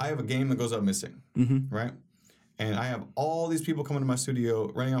 I have a game that goes up missing, right? And I have all these people coming to my studio,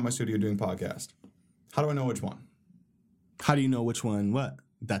 renting out my studio, doing podcast. How do I know which one how do you know which one? What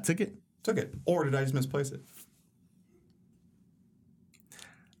that ticket? took it, or did I just misplace it?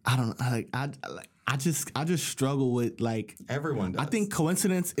 I don't know. I just struggle with like. Everyone does. I think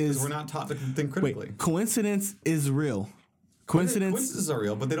coincidence is. we're not taught to think critically. Wait, coincidence is real. Coincidence. Coincidences are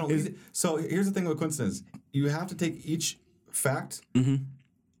real, but they don't. So here's the thing with coincidence: you have to take each fact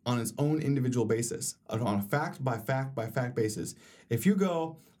on its own individual basis, on a fact by fact by fact basis. If you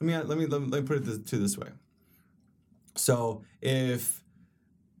go, let me put it this way. So if,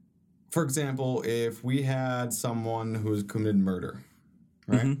 for example, if we had someone who's committed murder,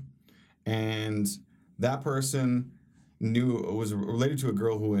 right, and that person was related to a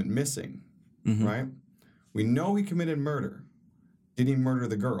girl who went missing, right? We know he committed murder. Did he murder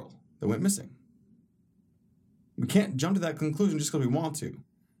the girl that went missing? We can't jump to that conclusion just because we want to,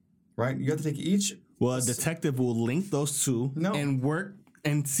 right? You have to take each. Well, a detective will link those two and work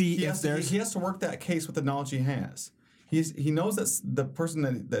and see He if there's. He has to work that case with the knowledge he has. He knows that the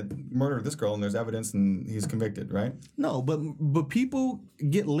person that murdered this girl and there's evidence and he's convicted, right? No, but people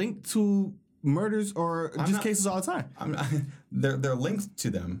get linked to murders or cases all the time. They're linked to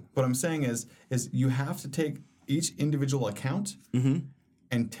them. What I'm saying is you have to take each individual account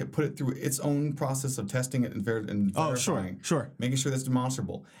and put it through its own process of testing it and verifying. Oh, sure. Making sure that's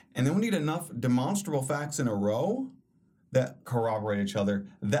demonstrable. And then we need enough demonstrable facts in a row that corroborate each other.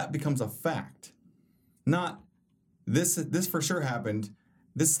 That becomes a fact. Not this for sure happened.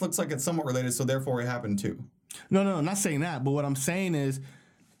 This looks like it's somewhat related, so therefore it happened too. No, I'm not saying that. But what I'm saying is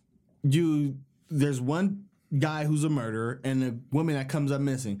there's one guy who's a murderer and a woman that comes up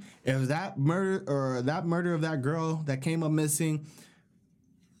missing. If that murder of that girl that came up missing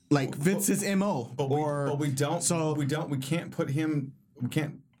fits his MO. We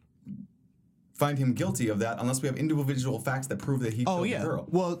can't find him guilty of that unless we have individual facts that prove that he killed the girl.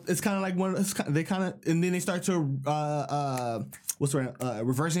 Well, it's kind of like and then they start to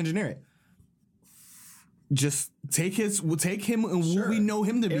reverse engineer it. Just take him and what we know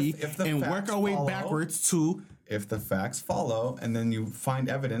him to be and work our way backwards to. If the facts follow, and then you find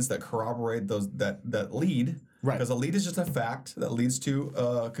evidence that corroborate that lead, right? Because a lead is just a fact that leads to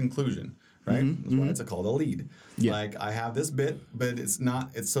a conclusion, right? That's why it's called a lead. Yeah. Like I have this bit, but it's not.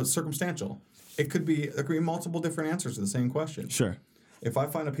 It's so circumstantial. There could be multiple different answers to the same question. Sure. If I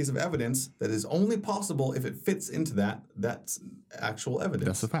find a piece of evidence that is only possible if it fits into that's actual evidence.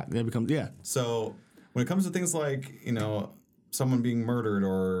 That's a fact. It becomes So when it comes to things like someone being murdered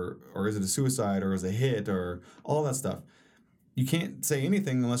or is it a suicide or is it a hit or all that stuff, you can't say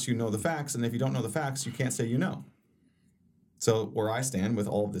anything unless you know the facts, and if you don't know the facts, you can't say you know. So where I stand with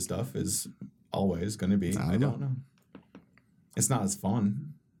all of this stuff is always going to be I don't know. It's not as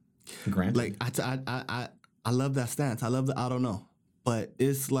fun. Granted. Like I love that stance. I love the I don't know, but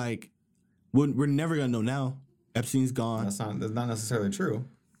it's like we're never gonna know now. Epstein's gone. That's not necessarily true.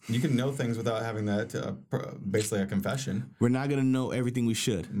 You can know things without having that basically a confession. We're not gonna know everything we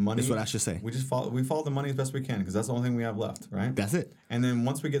should. Money is what I should say. We just follow the money as best we can because that's the only thing we have left, right? That's it. And then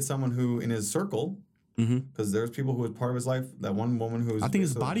once we get someone who in his circle, because there's people who was part of his life. That one woman who was. I think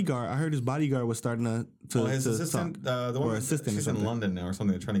his bodyguard. I heard his bodyguard was starting to his assistant, talk. The one assistant. She's in London now or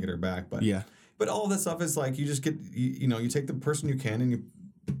something. They're trying to get her back, but yeah. But all of this stuff is like you just get you take the person you can and you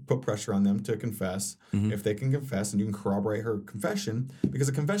put pressure on them to confess if they can confess, and you can corroborate her confession because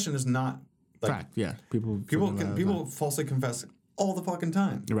a confession is not like fact. Yeah, people falsely confess all the fucking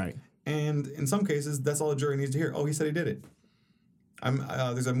time, right? And in some cases, that's all the jury needs to hear. Oh, he said he did it.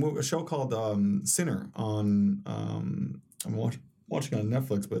 There's a show called Sinner on I'm watching on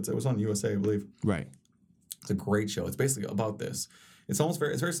Netflix, but it was on USA, I believe. Right. It's a great show. It's basically about this. It's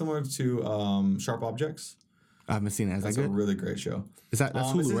very similar to Sharp Objects. I haven't seen it. Is that good? That's a really great show.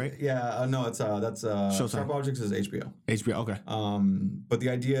 That's Hulu, right? Yeah, no, that's Showtime. Sharp Objects is HBO. HBO, okay. But the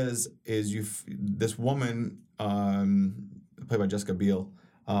idea is this woman played by Jessica Biel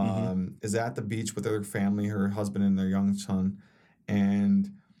is at the beach with her family, her husband and their young son,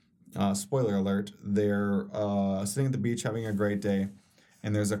 and spoiler alert, they're sitting at the beach having a great day.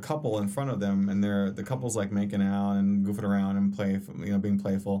 And there's a couple in front of them, and the couple's like making out and goofing around and being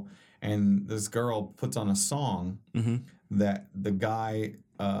playful. And this girl puts on a song that the guy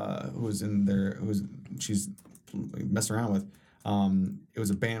she's messing around with, it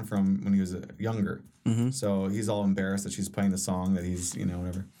was a band from when he was younger. So he's all embarrassed that she's playing the song that he's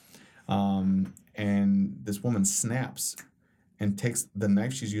whatever. And this woman snaps and takes the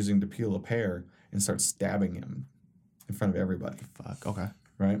knife she's using to peel a pear and starts stabbing him in front of everybody. Fuck. Okay.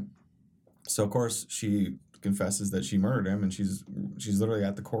 Right. So of course she confesses that she murdered him, and she's literally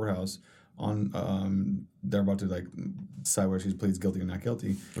at the courthouse on they're about to like decide whether she pleads guilty or not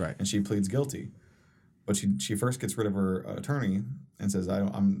guilty. Right. And she pleads guilty, but she first gets rid of her attorney and says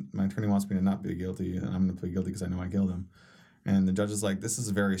my attorney wants me to not be guilty, and I'm going to plead guilty because I know I killed him. And the judge is like, this is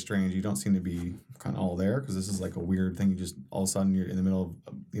very strange. You don't seem to be kind of all there because this is like a weird thing. You just all of a sudden you're in the middle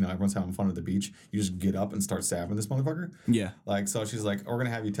of everyone's having fun at the beach. You just get up and start stabbing this motherfucker. Yeah. Like, so she's like, we're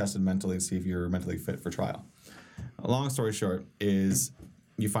gonna have you tested mentally and see if you're mentally fit for trial. Long story short is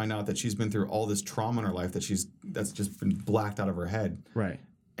you find out that she's been through all this trauma in her life that's just been blacked out of her head. Right.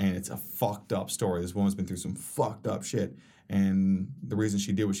 And it's a fucked up story. This woman's been through some fucked up shit. And the reason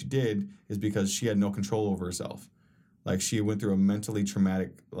she did what she did is because she had no control over herself. Like, she went through a mentally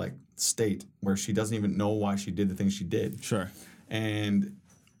traumatic, like, state where she doesn't even know why she did the things she did. Sure. And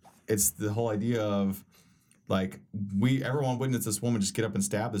it's the whole idea of, like, everyone witnessed this woman just get up and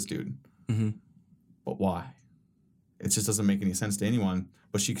stab this dude. Mm-hmm. But why? It just doesn't make any sense to anyone.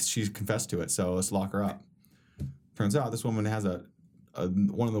 But she confessed to it, so let's lock her up. Turns out this woman has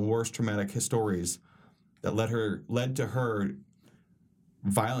one of the worst traumatic stories that led to her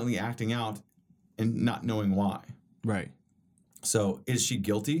violently acting out and not knowing why. Right. So is she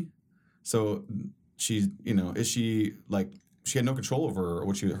guilty? So is she, like, she had no control over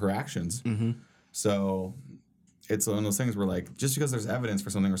her actions. Mm-hmm. So it's one of those things where, like, just because there's evidence for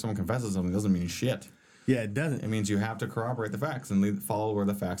something or someone confesses something doesn't mean shit. Yeah, it doesn't. It means you have to corroborate the facts and follow where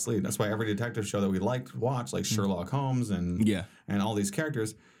the facts lead. That's why every detective show that we like to watch, like Sherlock Holmes and all these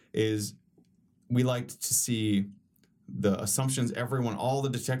characters, is we like to see the assumptions all the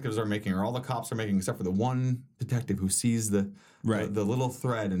detectives are making or all the cops are making, except for the one detective who sees the little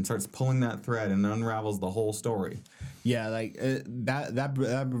thread and starts pulling that thread and unravels the whole story. Yeah, like that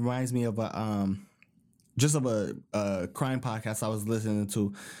reminds me of a crime podcast I was listening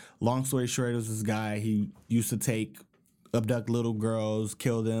to. Long story short, it was this guy. He used to abduct little girls,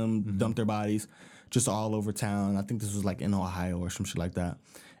 kill them, dump their bodies, just all over town. I think this was like in Ohio or some shit like that.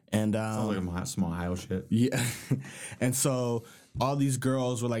 And sounds like some Ohio shit. Yeah, and so all these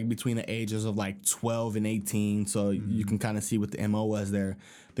girls were like between the ages of like 12 and 18. So you can kind of see what the MO was there.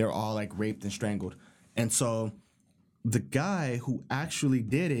 They're all like raped and strangled. And so the guy who actually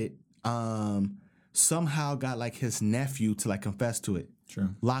did it somehow got like his nephew to like confess to it. Sure.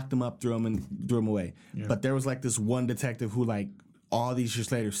 Locked him up, threw him away. Yeah. But there was like this one detective who like all these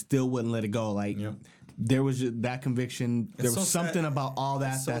years later still wouldn't let it go. Like there was just that conviction. There was something about all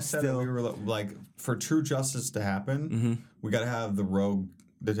that that still. That we were like, for true justice to happen, we got to have the rogue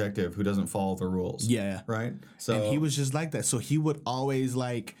detective who doesn't follow the rules. Yeah. Right. So and he was just like that. So he would always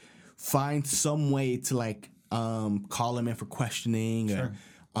like find some way to like call him in for questioning. Sure. Or,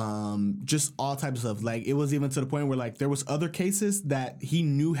 just all types of stuff. Like it was even to the point where like there was other cases that he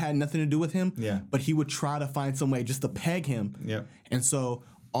knew had nothing to do with him. Yeah. But he would try to find some way just to peg him. Yeah. And so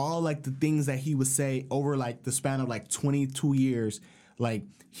all like the things that he would say over like the span of like 22 years, like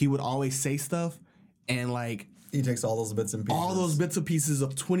he would always say stuff and like he takes all those bits and pieces. All those bits and pieces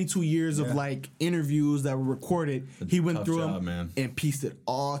of 22 years of like interviews that were recorded. He went through them and pieced it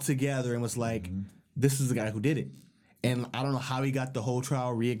all together and was like, this is the guy who did it. And I don't know how he got the whole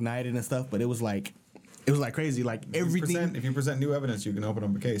trial reignited and stuff, but it was like crazy. Like everything. If you present new evidence, you can open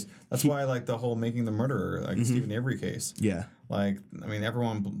up a case. That's why I like the whole Making the Murderer, like Stephen Avery case. Yeah. Like, I mean,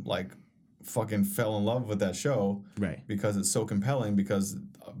 everyone like fucking fell in love with that show, right? Because it's so compelling. Because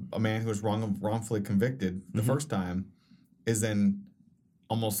a man who was wrongfully convicted the first time is then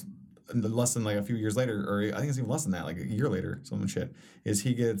almost less than like a few years later, or I think it's even less than that, like a year later, some shit, is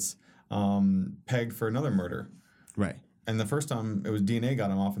he gets pegged for another murder. Right. And the first time it was DNA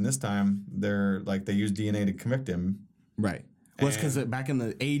got him off, and this time they used DNA to convict him. Right. Well, it's because back in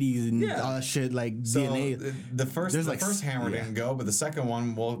the 80s and all that shit, like so DNA. The first hammer didn't go, but the second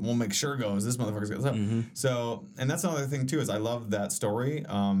one we'll make sure goes. This motherfucker's goes up. So, and that's another thing too, is I love that story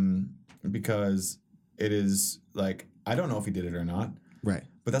because it is like, I don't know if he did it or not. Right.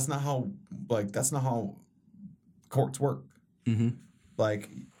 But that's not how courts work. Like,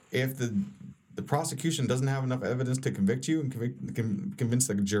 if the prosecution doesn't have enough evidence to convict you and convince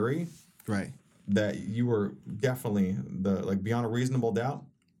the jury, right, that you were definitely beyond a reasonable doubt.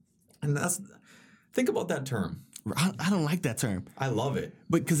 And think about that term. I don't like that term. I love it,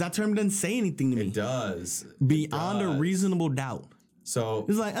 but because that term doesn't say anything to me. It does. Beyond a reasonable doubt. So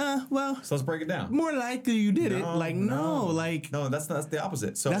it's like, well. So let's break it down. More likely you did it. Like, no, that's the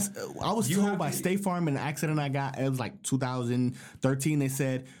opposite. So I was told by State Farm in an accident I got. It was like 2013. They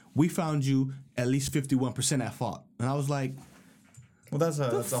said, we found you at least 51% at fault, and I was like, well, that's a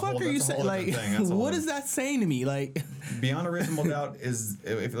whole different thing. What is that saying to me? Like, beyond a reasonable doubt is,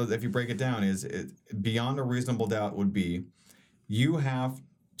 if you break it down, beyond a reasonable doubt would be, you have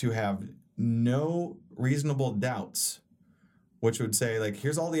to have no reasonable doubts, which would say, like,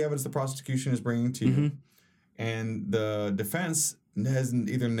 here's all the evidence the prosecution is bringing to you, and the defense has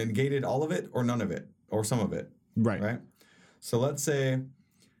either negated all of it or none of it or some of it. Right. So let's say,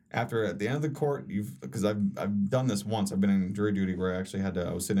 at the end of the court, because I've done this once. I've been in jury duty where I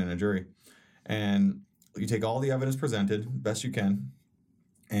was sitting in a jury, and you take all the evidence presented best you can,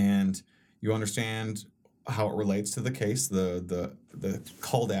 and you understand how it relates to the case, the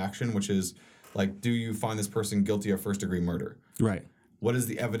call to action, which is like, do you find this person guilty of first-degree murder? Right. What is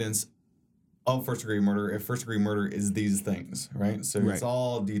the evidence of first-degree murder if first-degree murder is these things, right? So Right. it's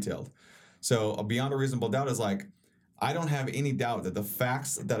all detailed. So beyond a reasonable doubt is like, I don't have any doubt that the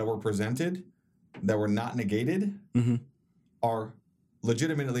facts that were presented that were not negated are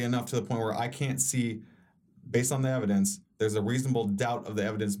legitimately enough to the point where I can't see, based on the evidence, there's a reasonable doubt of the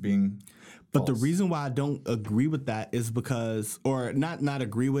evidence being But the false. reason why I don't agree with that is because, or not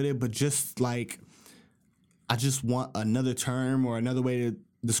agree with it, but just like, I just want another term or another way to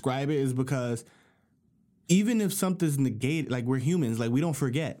describe it is because even if something's negated, like we're humans, like we don't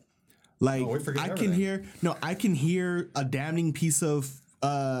forget. Like we forget I everything. can hear a damning piece of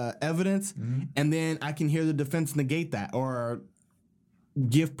evidence, and then I can hear the defense negate that or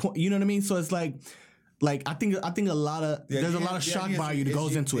give point. You know what I mean? So it's like I think a lot of there's a lot of shock value that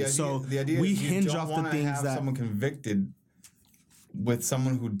goes into it. So we hinge off the things have that someone convicted with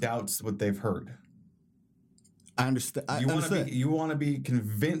someone who doubts what they've heard. I understand. You want to be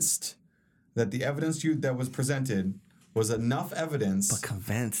convinced that the evidence that was presented was enough evidence, But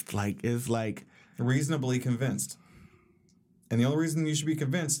convinced, like it's like reasonably convinced. And the only reason you should be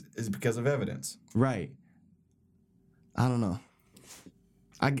convinced is because of evidence. right. I don't know.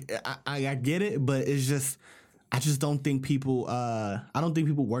 I get it, but it's just I just don't think people. I don't think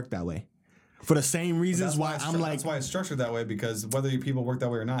people work that way. For the same reasons why I'm like that's why it's structured that way, because whether people work that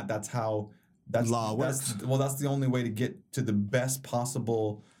way or not, that's Law works. That's the only way to get to the best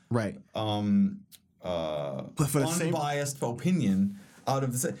possible right. but for the same- unbiased opinion out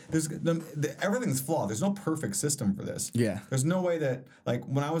of everything's flawed. There's no perfect system for this. Yeah. There's no way that, like,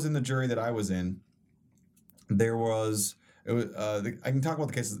 when I was in the jury that I was in, I can talk about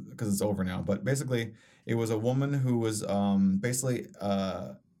the case because it's over now, but basically it was a woman who was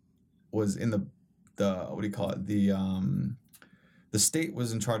was in the what do you call it, the state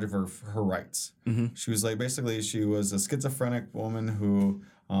was in charge of her rights. She was she was a schizophrenic woman who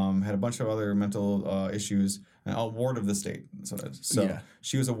had a bunch of other mental issues, and a ward of the state. So Yeah.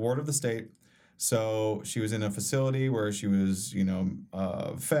 she was a ward of the state. So she was in a facility where she was,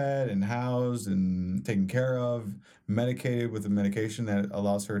 fed and housed and taken care of, medicated with a medication that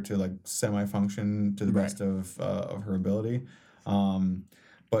allows her to like semi-function to the Right. best of her ability.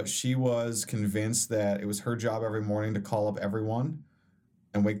 But she was convinced that it was her job every morning to call up everyone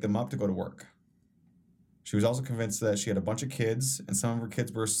and wake them up to go to work. She was also convinced that she had a bunch of kids, and some of her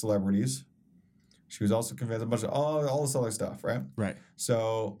kids were celebrities. She was also convinced a bunch of all this other stuff, right? Right.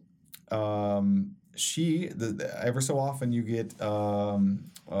 So every so often you get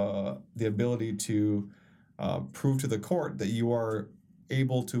the ability to prove to the court that you are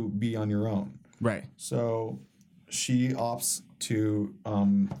able to be on your own. Right. So she opts to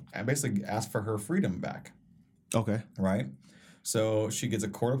basically ask for her freedom back, Okay. right? So she gets a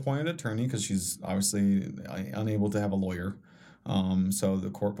court-appointed attorney because she's obviously unable to have a lawyer. So the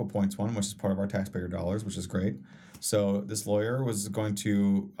court appoints one, which is part of our taxpayer dollars, which is great. So this lawyer was going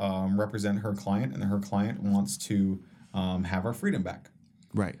to represent her client, and her client wants to have her freedom back.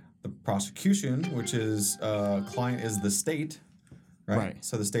 Right. The prosecution, which is client, is the state, right? Right.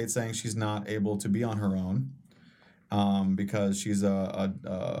 So the state's saying she's not able to be on her own because she's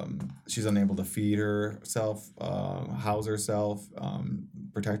she's unable to feed herself, house herself,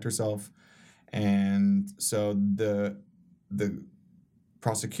 protect herself, and so the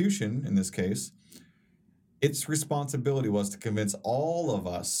prosecution in this case, its responsibility was to convince all of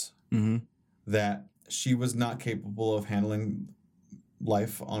us that she was not capable of handling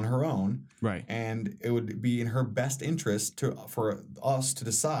life on her own. Right. And it would be in her best interest for us to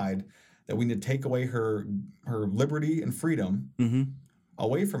decide that we need to take away her liberty and freedom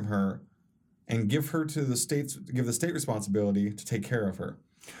away from her and give the state responsibility to take care of her.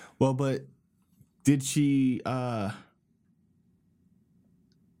 Well, but did she?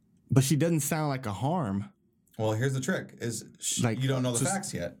 But she doesn't sound like a harm. Well, here's the trick: Like, you don't know the just-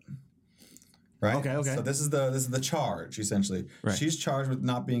 facts yet, right? Okay. So this is the charge essentially. Right. She's charged with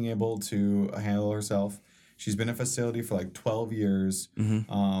not being able to handle herself. She's been in a facility for like 12 years.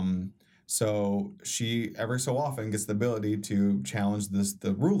 So she every so often gets the ability to challenge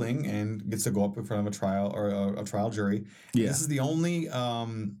the ruling and gets to go up in front of a trial or a trial jury. Yeah. This is the only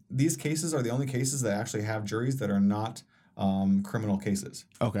these cases are the only cases that actually have juries that are not criminal cases.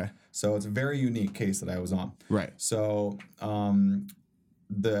 Okay. So it's a very unique case that I was on. Right. So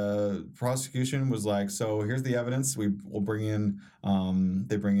the prosecution was like, so here's the evidence. We'll bring in,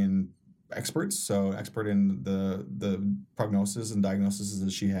 they bring in experts. So expert in the prognosis and diagnoses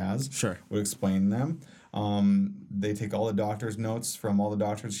that she has. Sure. Would explain them. They take all the doctor's notes from all the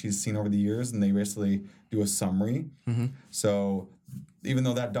doctors she's seen over the years, and they basically do a summary. So even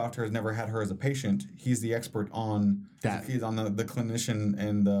though that doctor has never had her as a patient, he's the expert on That. He's on the clinician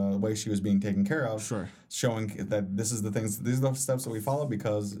and the way she was being taken care of. Sure. Showing that these are the steps that we follow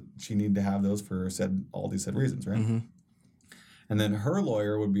because she needed to have those for all these said reasons, right? And then her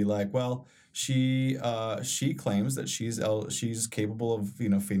lawyer would be like, well, she claims that she's capable of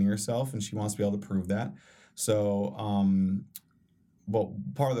feeding herself, and she wants to be able to prove that. So, well,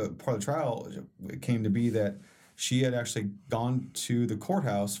 part of the trial it came to be that she had actually gone to the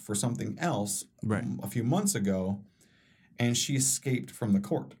courthouse for something else a few months ago, and she escaped from the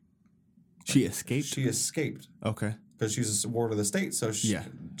court. She escaped? She escaped. Okay. Because she's a ward of the state, so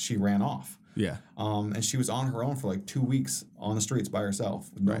she ran off. Yeah. And she was on her own for like 2 weeks on the streets by herself.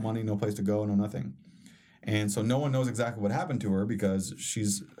 No money, no place to go, no nothing. And so no one knows exactly what happened to her because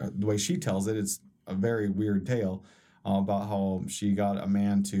the way she tells it, it's a very weird tale about how she got a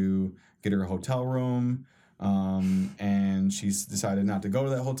man to get her a hotel room. And she's decided not to go to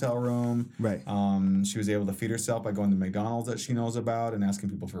that hotel room. Right. She was able to feed herself by going to McDonald's that she knows about and asking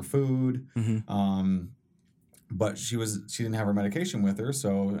people for food. But she didn't have her medication with her,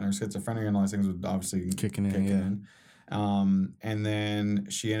 so her schizophrenia and all these things was obviously kicking in. And then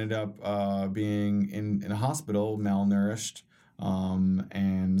she ended up being in a hospital, malnourished,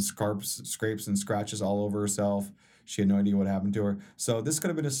 and scrapes and scratches all over herself. She had no idea what happened to her. So this could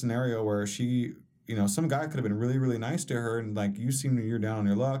have been a scenario where she, some guy could have been really, really nice to her and like, you're down on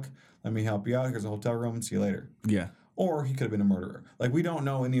your luck. Let me help you out. Here's a hotel room. See you later. Yeah. Or he could have been a murderer. Like, we don't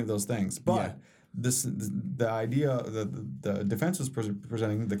know any of those things. But the idea, the defense was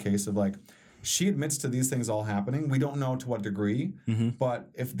presenting the case of like, she admits to these things all happening. We don't know to what degree. But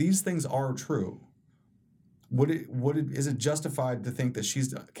if these things are true, is it justified to think that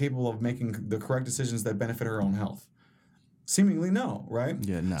she's capable of making the correct decisions that benefit her own health? Seemingly no, right?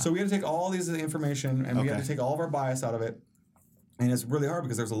 Yeah, no. So we had to take all these information and we had to take all of our bias out of it. And it's really hard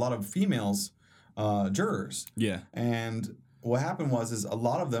because there's a lot of females jurors. Yeah. And what happened was a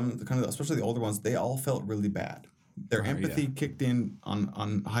lot of them, especially the older ones, they all felt really bad. Their empathy kicked in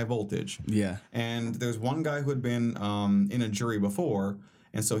on high voltage. Yeah. And there's one guy who had been in a jury before,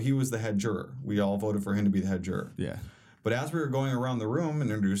 and so he was the head juror. We all voted for him to be the head juror. Yeah. But as we were going around the room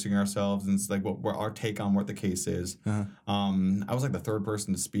and introducing ourselves and it's like what our take on what the case is, I was like the third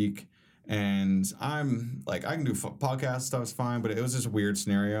person to speak. And I'm like, I can do podcast stuff, it's fine, but it was just a weird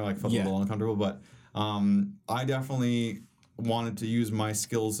scenario. Like, felt a little uncomfortable. But I definitely wanted to use my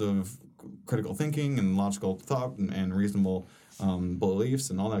skills of critical thinking and logical thought and reasonable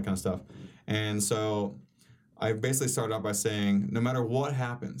beliefs and all that kind of stuff. And so I basically started out by saying, no matter what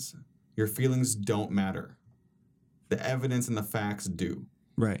happens, your feelings don't matter. The evidence and the facts do.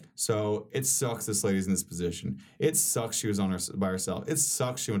 Right. So it sucks this lady's in this position. It sucks she was by herself. It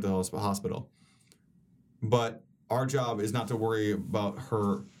sucks she went to the hospital. But our job is not to worry about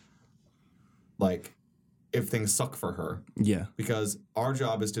her, like, if things suck for her. Yeah. Because our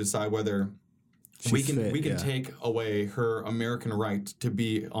job is to decide whether we can take away her American right to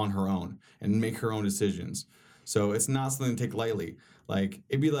be on her own and make her own decisions. So it's not something to take lightly. Like,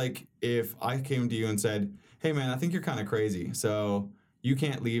 it'd be like if I came to you and said, hey, man, I think you're kind of crazy. So you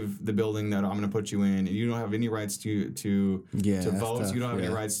can't leave the building that I'm going to put you in, and you don't have any rights to vote. Tough. You don't have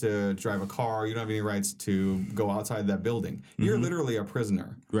any rights to drive a car. You don't have any rights to go outside that building. You're literally a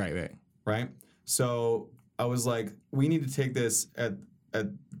prisoner. Right? So I was like, we need to take this at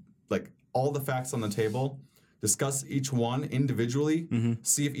like all the facts on the table, discuss each one individually,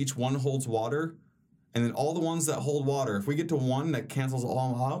 see if each one holds water, and then all the ones that hold water, if we get to one that cancels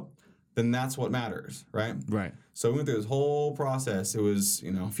all out, then that's what matters, right? Right. So we went through this whole process. It was,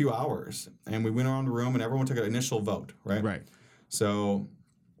 a few hours, and we went around the room, and everyone took an initial vote, right? Right. So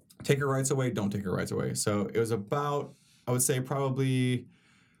take her rights away, don't take her rights away. So it was about, I would say probably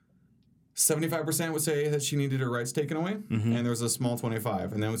 75% would say that she needed her rights taken away, and there was a small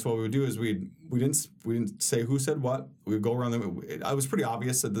 25. And then what we would do is we didn't say who said what. We would go around them. It was pretty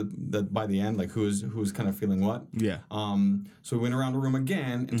obvious that by the end, like who's kind of feeling what. Yeah. So we went around the room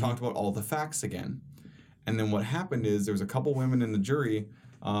again and talked about all the facts again. And then what happened is there was a couple women in the jury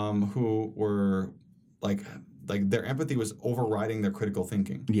who were like their empathy was overriding their critical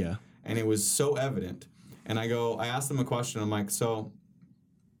thinking. Yeah. And it was so evident. And I asked them a question. I'm like, so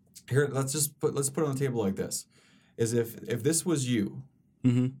here, let's put it on the table like this: is if this was you,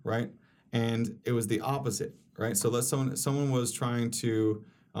 right, and it was the opposite, right? So let's someone was trying to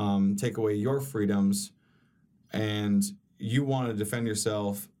take away your freedoms, and you want to defend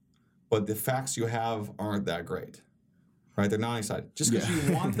yourself, but the facts you have aren't that great, right? They're not excited. Just because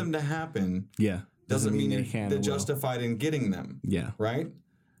you want them to happen, doesn't mean they can or they're will. justified in getting them. Yeah. Right?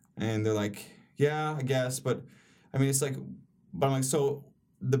 And they're like, yeah, I guess, but I mean, it's like, but I'm like, so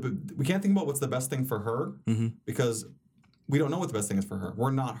we can't think about what's the best thing for her because we don't know what the best thing is for her.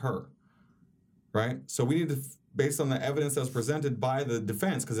 We're not her, right? So we need to, based on the evidence that was presented by the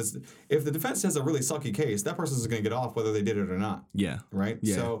defense, because if the defense has a really sucky case, that person is going to get off whether they did it or not. Yeah. Right?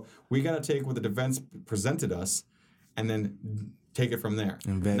 Yeah. So we got to take what the defense presented us and then take it from there.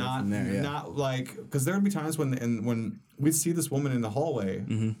 And vet it from there, yeah. Not like, because there would be times when we'd see this woman in the hallway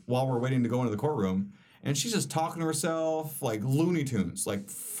while we're waiting to go into the courtroom, and she's just talking to herself like Looney Tunes, like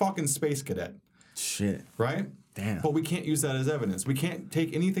fucking Space Cadet. Shit. Right? Damn. But we can't use that as evidence. We can't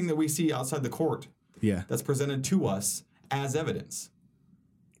take anything that we see outside the court that's presented to us as evidence.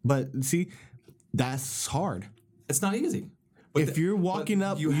 But see, that's hard. It's not easy. But If you're walking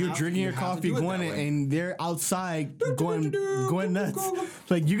up, you're drinking your coffee, going in, and they're outside going nuts.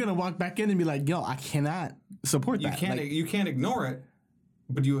 Like, you're gonna walk back in and be like, "Yo, I cannot support that." You can't ignore it,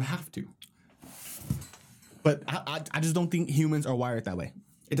 but you have to. But I just don't think humans are wired that way.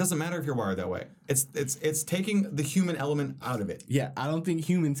 It doesn't matter if you're wired that way. It's taking the human element out of it. Yeah, I don't think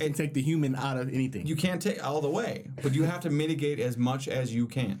humans can take the human out of anything. You can't take all the way, but you have to mitigate as much as you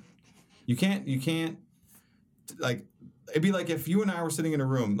can. You can't like, it'd be like if you and I were sitting in a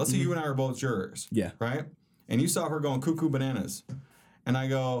room. Let's say you and I are both jurors. Yeah. Right? And you saw her going cuckoo bananas. And I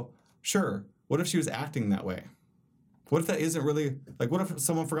go, sure, what if she was acting that way? What if that isn't really, like, what if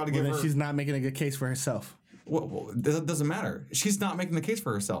someone forgot to give her... she's not making a good case for herself. Well, that doesn't matter. She's not making the case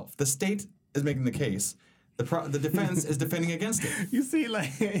for herself. The state is making the case. The defense is defending against it. You see,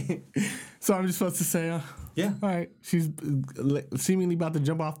 like, so I'm just supposed to say, yeah, all right, she's seemingly about to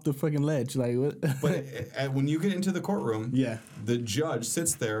jump off the fucking ledge. Like, what? But when you get into the courtroom, the judge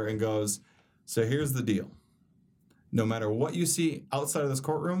sits there and goes, so here's the deal. No matter what you see outside of this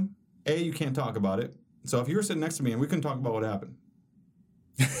courtroom, you can't talk about it. So if you were sitting next to me and we couldn't talk about what happened.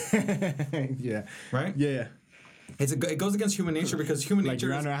 Yeah. Right? Yeah. It goes against human nature because human nature...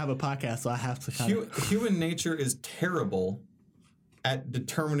 Your Honor, I have a podcast, so I have to Human nature is terrible at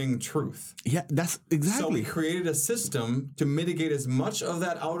determining truth. Yeah, that's exactly. So we created a system to mitigate as much of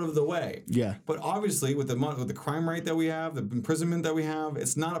that out of the way. Yeah. But obviously, with the crime rate that we have, the imprisonment that we have,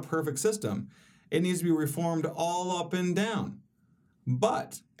 it's not a perfect system. It needs to be reformed all up and down.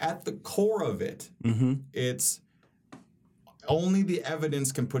 But at the core of it, it's only the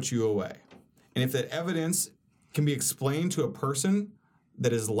evidence can put you away. And if that evidence can be explained to a person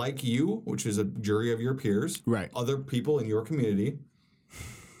that is like you, which is a jury of your peers, right, other people in your community,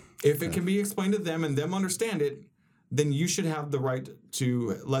 if it can be explained to them and them understand it, then you should have the right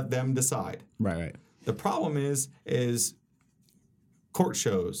to let them decide. Right. The problem is court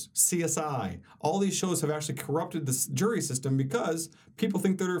shows, CSI, all these shows have actually corrupted the jury system because people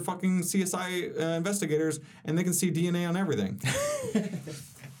think they're fucking CSI investigators and they can see DNA on everything.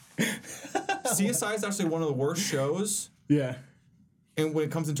 CSI is actually one of the worst shows. Yeah. And when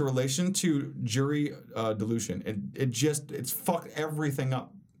it comes into relation to jury dilution, it's fucked everything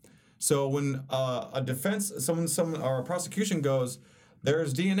up. So when a defense, someone or a prosecution goes,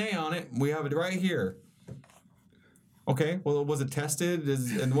 there's DNA on it, we have it right here. Okay, well, was it tested?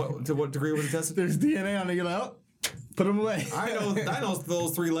 To what degree was it tested? There's DNA on it. You're like, oh, put them away. I know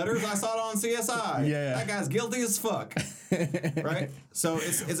those 3 letters. I saw it on CSI. Yeah. That guy's guilty as fuck. Right? So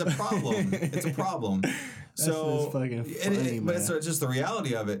it's a problem. It's a problem. So fucking funny, but it's just the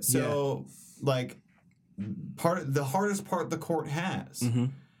reality of it. So like the hardest part the court has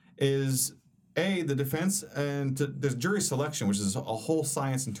is the defense and there's jury selection, which is a whole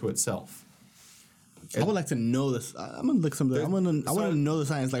science into itself. I would like to know this. I'm gonna look something. I want to know the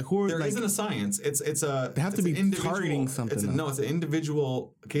science. Like who? There isn't a science. It's a. They have to be targeting something. It's an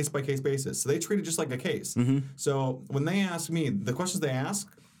individual case by case basis. So they treat it just like a case. So when they ask me, the questions they ask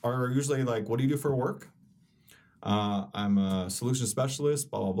are usually like, "What do you do for work?" I'm a solution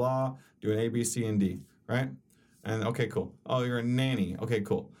specialist. Blah blah blah. Doing A, B, C, and D. Right? And okay, cool. Oh, you're a nanny. Okay,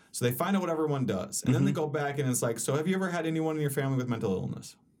 cool. So they find out what everyone does, and then they go back and it's like, so have you ever had anyone in your family with mental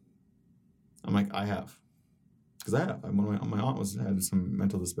illness? I'm like, I have, because I have. My aunt had some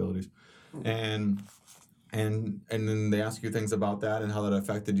mental disabilities, and then they ask you things about that and how that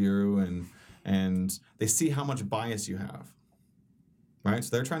affected you, and they see how much bias you have, right?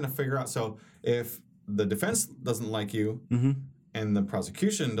 So they're trying to figure out. So if the defense doesn't like you, and the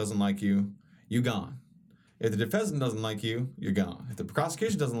prosecution doesn't like you, you're gone. If the defense doesn't like you, you're gone. If the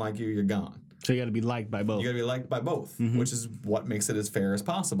prosecution doesn't like you, you're gone. So you got to be liked by both. You got to be liked by both, which is what makes it as fair as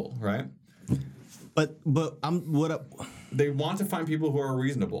possible, right? But they want to find people who are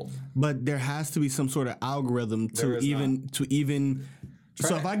reasonable. But there has to be some sort of algorithm to even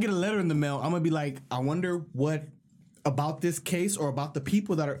So if I get a letter in the mail, I'm gonna be like, I wonder what about this case or about the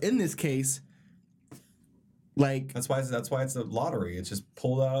people that are in this case. Like That's why it's a lottery. It's just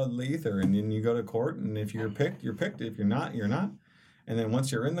pulled out of the ether, and then you go to court, and if you're picked, you're picked. If you're not, you're not. And then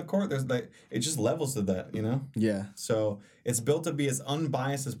once you're in the court, there's like it just levels to that, you know. yeah, So it's built to be as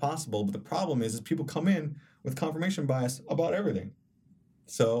unbiased as possible. But the problem is people come in with confirmation bias about everything.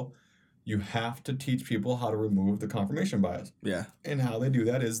 So you have to teach people how to remove the confirmation bias. yeah. And how they do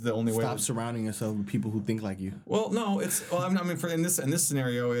that is the only way. Stop surrounding yourself with people who think like you. Well, no, I mean, in this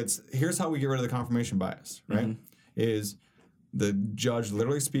scenario, here's how we get rid of the confirmation bias, right? Is the judge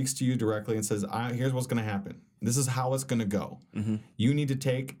literally speaks to you directly and says, "Here's what's going to happen. This is how it's going to go. You need to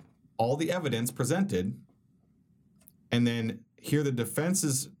take all the evidence presented, and then hear the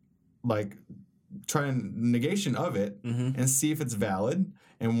defense's like try and negation of it, and see if it's valid.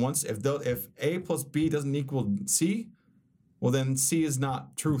 And if A plus B doesn't equal C, well then C is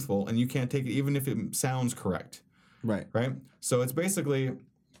not truthful, and you can't take it even if it sounds correct, Right. right? So it's basically,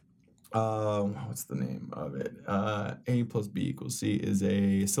 what's the name of it? A plus B equals C is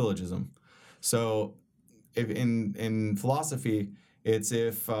a syllogism. So if in philosophy, it's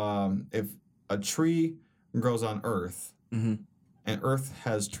if a tree grows on Earth, and Earth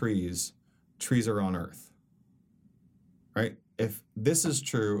has trees are on Earth, right? If this is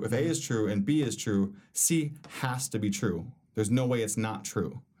true, if A is true and B is true, C has to be true. There's no way it's not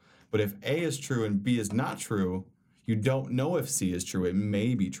true. But if A is true and B is not true, you don't know if C is true. It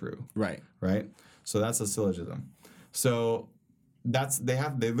may be true. Right. Right? So that's a syllogism. So they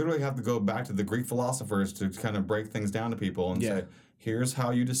literally have to go back to the Greek philosophers to kind of break things down to people and say, here's how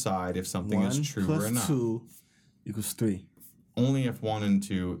you decide if something is true or 1 not. + 2 = 3. Only if 1 and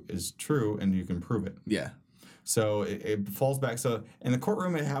 2 is true and you can prove it. Yeah. So it falls back. So in the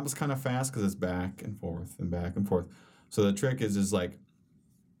courtroom, it happens kind of fast because it's back and forth and back and forth. So the trick is like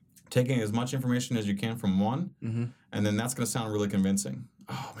taking as much information as you can from one, and then that's going to sound really convincing.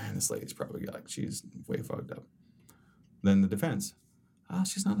 Oh man, this lady's probably she's way fucked up. Then the defense,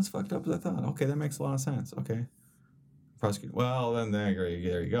 she's not as fucked up as I thought. Okay, that makes a lot of sense. Okay, prosecutor. Well, then there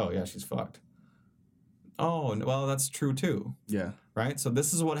you go. Yeah, she's fucked. Oh, well, that's true too. Yeah. Right? So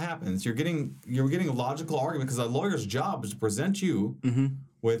this is what happens. You're getting a logical argument because a lawyer's job is to present you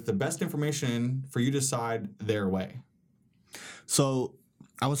with the best information for you to decide their way. So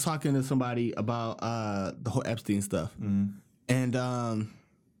I was talking to somebody about the whole Epstein stuff, and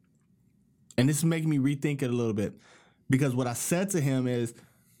this is making me rethink it a little bit because what I said to him is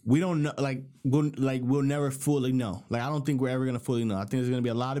we don't know, we'll never fully know. Like I don't think we're ever gonna fully know. I think there's gonna be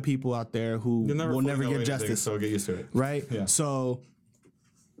a lot of people out there who will never get justice. So get used to it, right? Yeah. So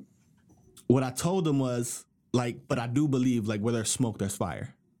what I told him was but I do believe where there's smoke, there's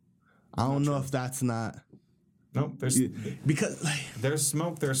fire. I don't know if that's not. Nope. Because there's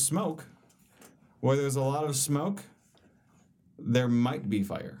smoke. There's smoke. Where there's a lot of smoke, there might be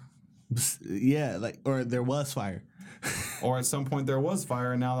fire. Yeah, or there was fire. Or at some point there was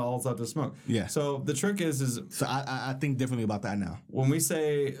fire, and now all's out to smoke. Yeah. So the trick is so I think differently about that now. When we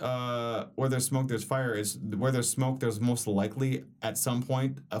say where there's smoke, there's fire, is where there's smoke, there's most likely at some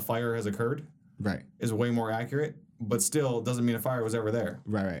point a fire has occurred. Right. Is way more accurate, but still doesn't mean a fire was ever there.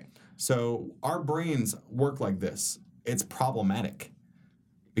 Right. So our brains work like this. It's problematic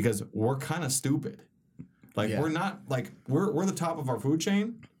because we're kind of stupid. We're not we're the top of our food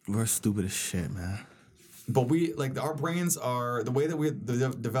chain. We're stupid as shit, man. But we our brains are the way that we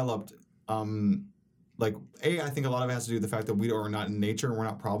developed. I think a lot of it has to do with the fact that we are not in nature and we're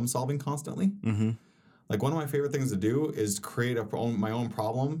not problem solving constantly. Mm-hmm. One of my favorite things to do is create my own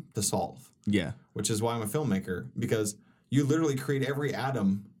problem to solve. Yeah. Which is why I'm a filmmaker, because you literally create every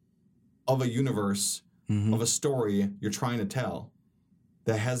atom of a universe of a story you're trying to tell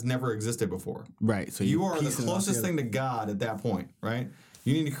that has never existed before. Right. So you are the closest thing to God at that point, right?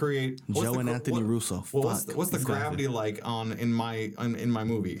 You need to create Joe and Anthony Russo. What's the gravity like in my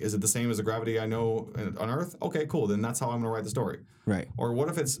movie? Is it the same as the gravity I know on Earth? Okay, cool. Then that's how I'm going to write the story. Right. Or what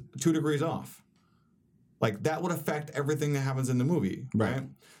if it's 2 degrees off? That would affect everything that happens in the movie, right?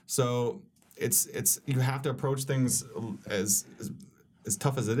 So it's you have to approach things as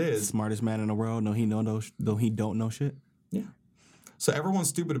tough as it is. Smartest man in the world. No, he don't know shit. Yeah. So everyone's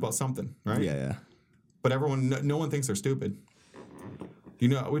stupid about something, right? Yeah. But no one thinks they're stupid. We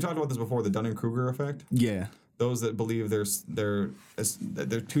talked about this before, the Dunning-Kruger effect. Yeah. Those that believe they're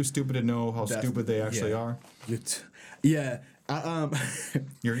too stupid to know how stupid they actually are. Yeah.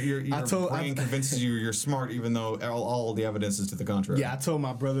 Your brain convinces you're smart, even though all the evidence is to the contrary. Yeah, I told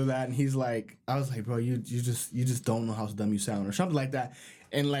my brother that, and he's like, I was like, bro, you just don't know how dumb you sound, or something like that.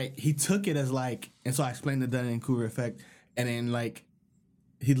 And he took it as and so I explained the Dunning-Kruger effect, and then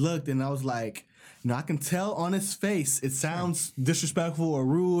he looked, and I was like, I can tell on his face it sounds disrespectful or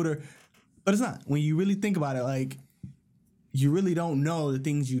rude, but it's not. When you really think about it, like, you really don't know the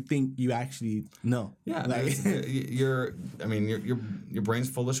things you think you actually know. Yeah, like your brain's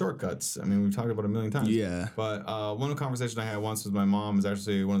full of shortcuts. I mean, we've talked about it a million times. Yeah. But one conversation I had once with my mom was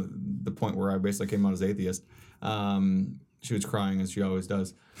actually the point where I basically came out as atheist. She was crying, as she always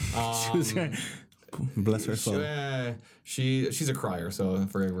does. she was bless her soul. She's a crier, so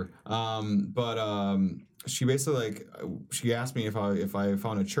forgive her. She basically she asked me if I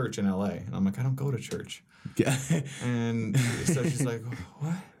found a church in LA, and I'm like, I don't go to church. Yeah. And so she's like,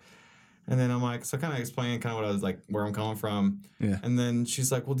 what? And then I'm like, so kind of explaining kind of what I was like, where I'm coming from. Yeah. And then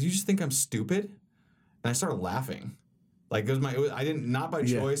she's like, well, do you just think I'm stupid? And I started laughing. Like I didn't, not by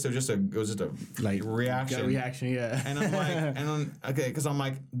choice. It was just a like reaction. Gut reaction, yeah. And I'm like, because I'm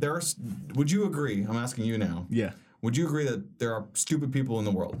like, would you agree? I'm asking you now. Yeah. Would you agree that there are stupid people in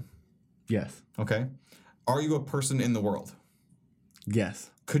the world? Yes. Okay. Are you a person in the world? Yes.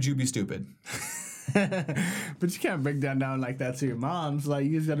 Could you be stupid? But you can't break that down like that to your moms. Like,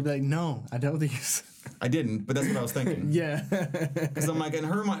 you just gotta be like, no, I don't think it's... I didn't, but that's what I was thinking. Yeah. Because I'm like, in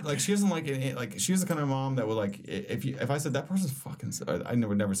her mind, like, she doesn't like it. Like, she's the kind of mom that would, like, if I said that person's fucking... I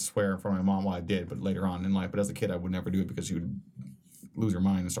would never swear in front of my mom. Well, I did, but later on in life. But as a kid, I would never do it because she would lose her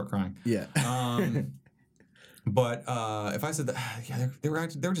mind and start crying. Yeah. But if I said that, yeah, they were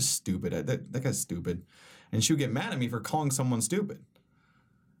just stupid. That guy's stupid. And she would get mad at me for calling someone stupid.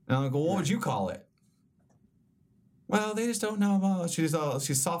 And I'm like, well, what would you call it? Well, they just don't know about.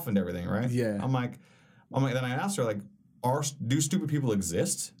 She's softened everything, right? Yeah. I'm like, then I asked her, like, do stupid people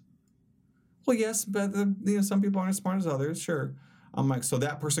exist? Well, yes, but some people aren't as smart as others. Sure. I'm like, so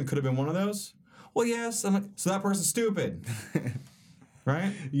that person could have been one of those? Well, yes. I'm like, so that person's stupid,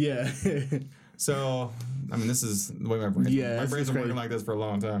 right? Yeah. So, I mean, this is the way my brain. Yeah, my brain's been crazy. working like this for a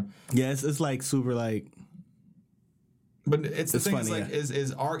long time. Yeah, it's like super like. But it's the thing. Funny, it's like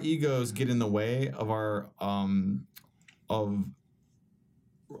is our egos get in the way of our of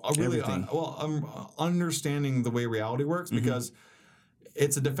really understanding the way reality works, because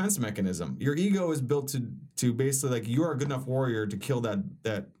it's a defense mechanism. Your ego is built to basically, like, you are a good enough warrior to kill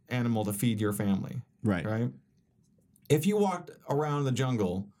that animal to feed your family. Right. If you walked around the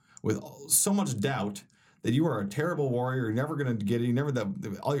jungle with so much doubt that you are a terrible warrior, you're never gonna get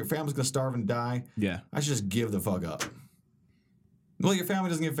it, all your family's gonna starve and die. Yeah. I should just give the fuck up. Well, your family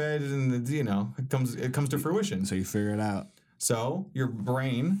doesn't get fed, and it comes to fruition. So you figure it out. So your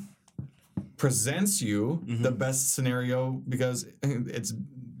brain presents you the best scenario because it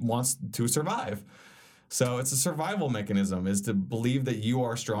wants to survive. So it's a survival mechanism, is to believe that you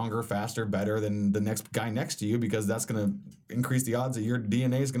are stronger, faster, better than the next guy next to you, because that's going to increase the odds that your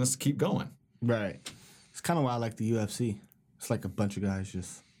DNA is going to keep going. Right. It's kind of why I like the UFC. It's like a bunch of guys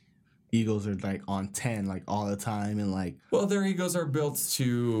just... egos are like on 10 like all the time, and like, well, their egos are built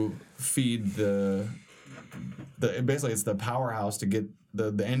to feed the basically it's the powerhouse to get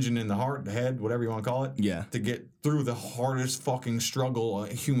the engine in the heart, the head, whatever you want to call it. Yeah. To get through the hardest fucking struggle a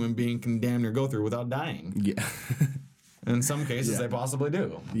human being can damn near go through without dying. Yeah. In some cases, they possibly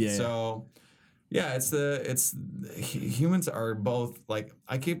do. Yeah. So, yeah, humans are both like,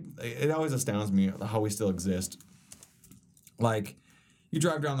 it always astounds me how we still exist. Like, you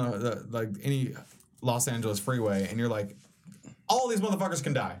drive down the any Los Angeles freeway, and you're like, all these motherfuckers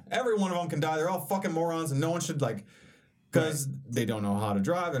can die. Every one of them can die. They're all fucking morons, and no one should, like, because they don't know how to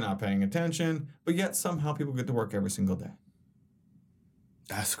drive, they're not paying attention, but yet somehow people get to work every single day.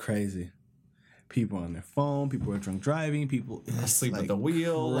 That's crazy. People on their phone, people are drunk driving, people Asleep at the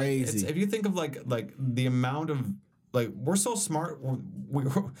wheel. Crazy. If you think of like the amount of, like, we're so smart.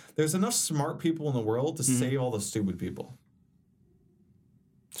 There's enough smart people in the world to save all the stupid people.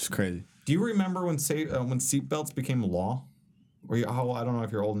 It's crazy. Do you remember when seatbelts became law? I don't know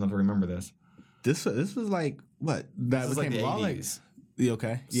if you're old enough to remember this. This was like what? That was like became the law? 80s. Like,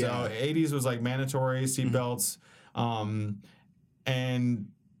 okay. Yeah. So 80s was like mandatory seatbelts, and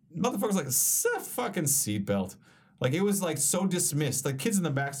motherfuckers like fucking seatbelt. Like, it was like so dismissed. Like, kids in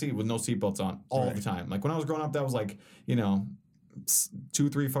the backseat with no seatbelts on all the time. Like, when I was growing up, that was like, 2,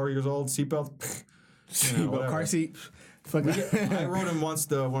 3, 4 years old, seatbelt. Car seat. I rode in once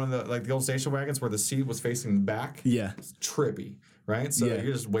one of the old station wagons where the seat was facing back. Yeah. It's trippy, right? So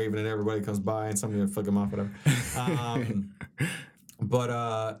you're just waving and everybody comes by and somebody will flick them off, whatever.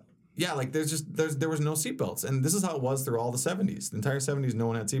 Yeah, like there was no seatbelts, and this is how it was through all the 70s. The entire 70s, no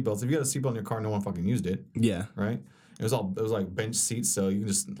one had seatbelts. If you had a seatbelt in your car, no one fucking used it. Yeah. Right? It was like bench seats, so you can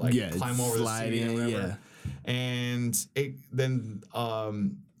just like climb over the seat and whatever. Yeah. And then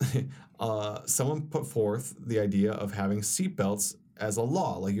someone put forth the idea of having seatbelts as a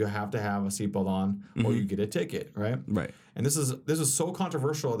law. Like you have to have a seatbelt on or you get a ticket, right? Right. And this is so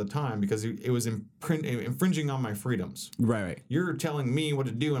controversial at the time because it was infringing on my freedoms. Right. You're telling me what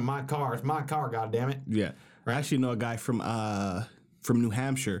to do in my car. It's my car, goddammit. Yeah. I actually know a guy from New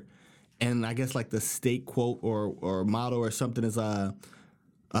Hampshire, and I guess like the state quote or motto or something is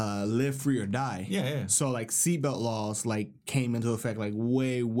live free or die. Yeah. So like seatbelt laws like came into effect like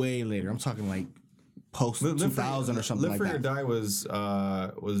way later. I'm talking like post 2000 or something like that. Live free or die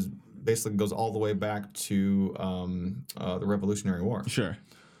was basically goes all the way back to the Revolutionary War. Sure.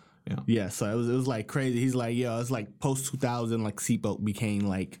 Yeah. Yeah. So it was like crazy. He's like, yo, it's like post 2000 like seatbelt became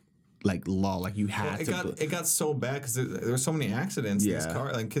like law, like you had to. It got so bad because there were so many accidents. Yeah. These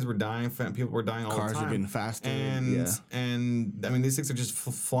like kids were dying, people were dying all Cars the time. are getting faster. And I mean these things are just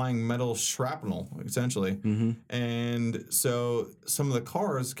flying metal shrapnel essentially. Mm-hmm. And so some of the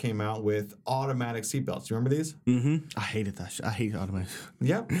cars came out with automatic seatbelts. You remember these? Mm-hmm. I hated that shit. I hate automatic.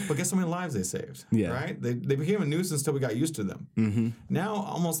 Yep. But guess how many lives they saved? Yeah. Right. They became a nuisance until we got used to them. Mm-hmm. Now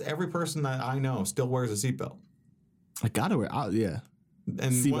almost every person that I know still wears a seatbelt. I gotta wear. Yeah.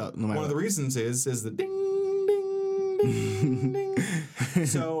 And Seatbelt, no matter one of the what. reasons is the ding, ding, ding.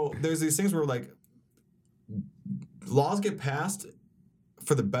 So there's these things where like laws get passed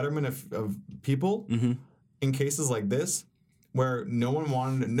for the betterment of people in cases like this where no one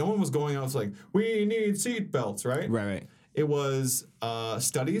was going out like we need seatbelts, right? Right. It was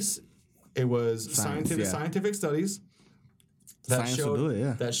studies. It was Science, scientific studies that Science will do it,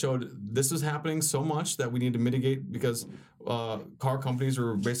 yeah. that showed this was happening so much that we need to mitigate because car companies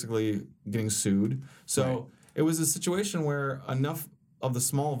were basically getting sued. So it was a situation where enough of the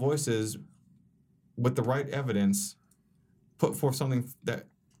small voices with the right evidence put forth something that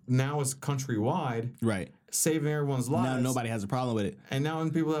now is countrywide, Right. saving everyone's lives. Now nobody has a problem with it. And now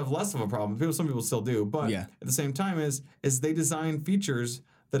people have less of a problem. Some people still do, but Yeah. at the same time is they design features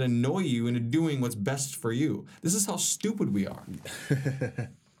that annoy you into doing what's best for you. This is how stupid we are.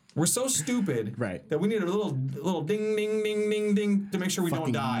 We're so stupid Right. that we need a little ding ding ding ding ding to make sure we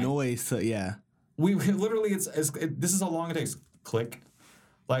Fucking don't die. noise. Yeah. We literally this is how long it takes. Click,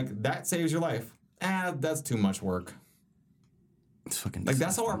 like that saves your life. That's too much work. It's fucking. Like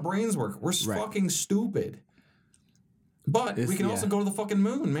that's how our brains work. We're fucking stupid. But we can also go to the fucking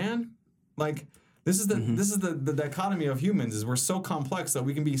moon, man. Like this is the dichotomy of humans is we're so complex that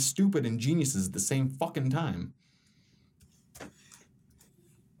we can be stupid and geniuses at the same fucking time.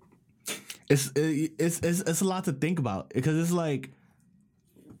 It's a lot to think about because it's like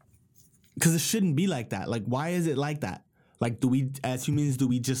because it shouldn't be like that. Like why is it like that? Like do we as humans do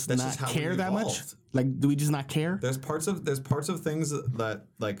we just That's not just how we care that much? evolved. Like do we just not care? There's parts of things that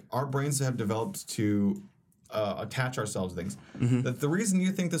like our brains have developed to attach ourselves to things. The reason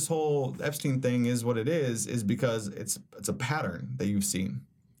you think this whole Epstein thing is what it is because it's a pattern that you've seen.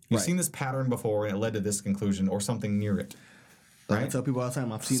 You've seen this pattern before and it led to this conclusion or something near it. I tell people all the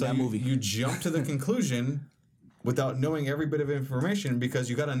time I've seen that movie. You jump to the conclusion without knowing every bit of information because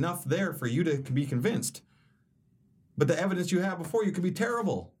you got enough there for you to be convinced. But the evidence you have before you could be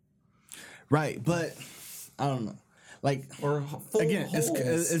terrible. Right, but I don't know. Like Or full again, holes.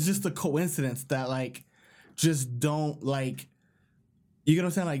 it's just a coincidence that like just don't like you get what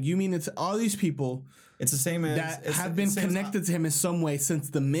I'm saying? Like you mean it's all these people It's the same as that it's have the been same as- connected to him in some way since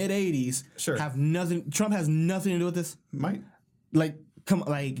the mid '80s. Sure. Have nothing. Trump has nothing to do with this. Might Like, come,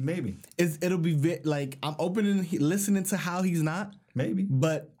 like maybe it'll be like I'm open and listening to how he's not, maybe.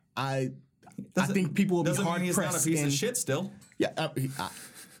 but I think people will be Doesn't mean hard he's pressed. not a piece of shit still. Yeah,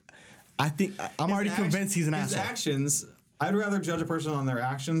 I think I'm already convinced he's an His asshole. actions. I'd rather judge a person on their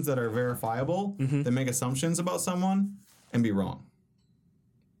actions that are verifiable than make assumptions about someone and be wrong.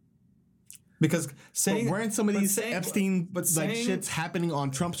 Because saying But weren't some of these saying- Epstein but like saying- shits happening on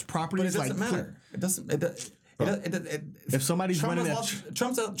Trump's property? But it doesn't matter. It doesn't. If somebody's Trump running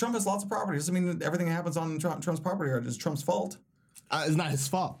Trump has lots of property. Doesn't mean that everything that happens on Trump's property is Trump's fault. it's not his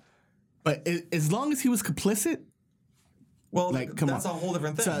fault. But as long as he was complicit, Well, like come that's on, a whole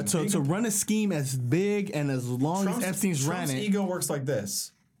different thing. to run a scheme as big and as long as Epstein's ran Trump's it, ego works like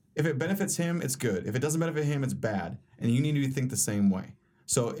this. If it benefits him, it's good. If it doesn't benefit him, it's bad. And you need to think the same way.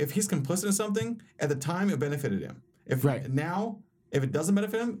 So if he's complicit in something, at the time it benefited him. If it doesn't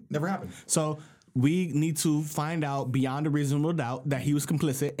benefit him, never happened. So we need to find out beyond a reasonable doubt that he was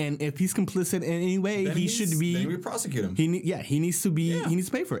complicit, and if he's complicit in any way, Then he should be. Then we prosecute him. He needs to be. He needs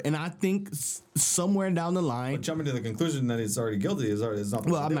to pay for it, and I think somewhere down the line. Jumping to the conclusion that he's already guilty is not.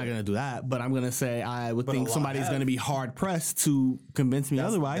 Well, I'm not going to do that, but I'm going to say I would But a think lot somebody's have. going to be hard pressed to convince me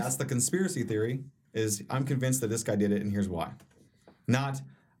otherwise. That's the conspiracy theory. Is I'm convinced that this guy did it, and here's why. Not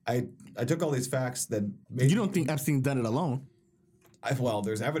I took all these facts that You don't think Epstein done it alone?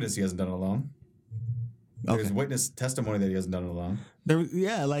 There's evidence he hasn't done it alone. There's Okay. witness testimony that he hasn't done it alone.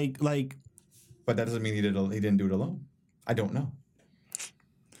 Yeah, like But that doesn't mean he didn't do it alone. I don't know.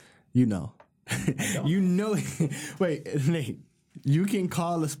 you know, don't. you know. Wait, Nate, you can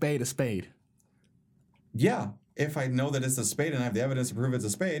call a spade a spade. Yeah, if I know that it's a spade and I have the evidence to prove it's a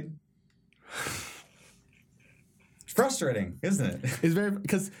spade. It's frustrating, isn't it? It's very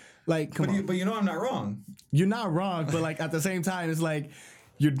because like come on, But you know I'm not wrong. you're not wrong, but like at the same time, it's like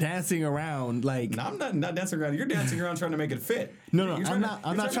you're dancing around like. No, I'm not dancing around. You're dancing around trying to make it fit. No, You're I'm trying not-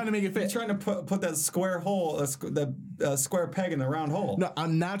 I'm not trying to make it fit. You're trying to put that square hole, the square peg in the round hole. No,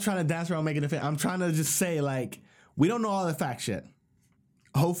 I'm not trying to dance around making it fit. I'm trying to just say like we don't know all the facts yet.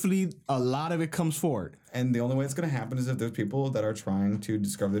 Hopefully, a lot of it comes forward. And the only way it's going to happen is if there's people that are trying to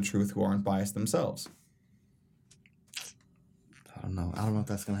discover the truth who aren't biased themselves. I don't know if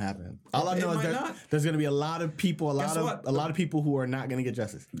that's gonna happen. All I It know is might that not. there's gonna be a lot of people, Guess what? a lot of people who are not gonna get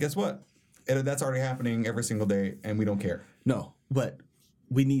justice. Guess what? That's already happening every single day, and we don't care. No, but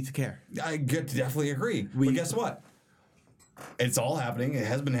we need to care. I definitely agree. But guess what? It's all happening. It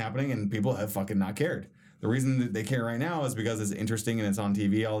has been happening, and people have fucking not cared. The reason that they care right now is because it's interesting and it's on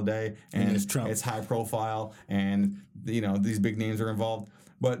TV all day, and it's Trump. it's high profile, and these big names are involved.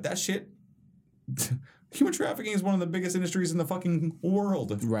 But that shit, human trafficking is one of the biggest industries in the fucking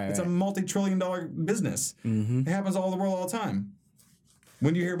world. Right, It's a right. multi-trillion-dollar business. It happens all over the world all the time.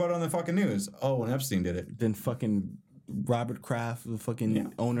 When do you hear about it on the fucking news? Oh, and Epstein did it. Then fucking Robert Kraft, the fucking Yeah.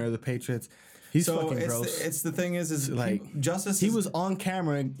 owner of the Patriots, he's So fucking it's gross. it's the thing is like justice. he is- was on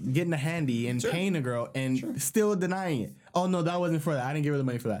camera getting a handy and Sure. paying a girl and still denying it. Oh no, that wasn't for that. I didn't give her the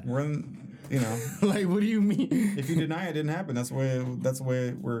money for that. We're in, Like, what do you mean? if you deny it didn't happen, that's the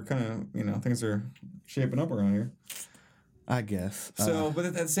way we're kind of things are shaping up around here. I guess. So, but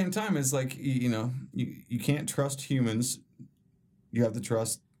at the same time, it's like you can't trust humans. You have to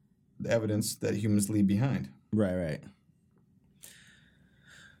trust the evidence that humans leave behind. Right.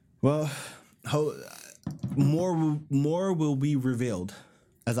 Well, more will be revealed,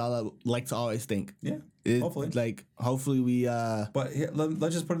 as I like to always think. Yeah, Hopefully. Hopefully we But here,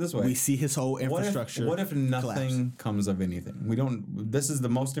 let's just put it this way: we see his whole infrastructure. What if nothing collapse. comes of anything? We don't. This is the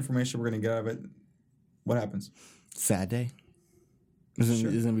most information we're going to get out of it. What happens? Sad day. It's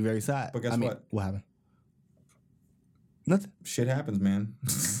gonna be very sad. But guess what? What happened? Nothing. Shit happens, man.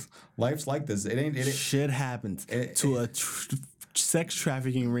 Life's like this. It ain't. Shit happens it- to a sex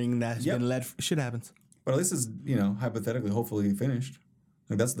trafficking ring that's Yep. been led. Shit happens. But at least it's hypothetically, hopefully finished.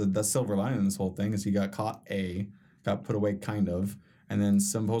 Like that's the silver lining in this whole thing is he got caught, got put away kind of, and then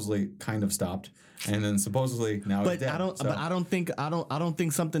supposedly kind of stopped, and then supposedly now he's But dead. I don't. So- But I don't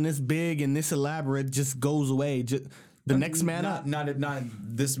think something this big and this elaborate just goes away. Just the next man up. Not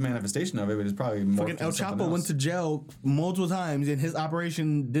this manifestation of it, but it's probably more. Fucking El Chapo went to jail multiple times and his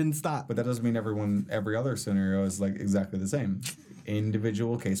operation didn't stop. But that doesn't mean every other scenario is like exactly the same.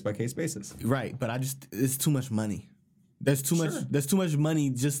 Individual case by case basis. Right, but it's too much money. There's too much. Sure. There's too much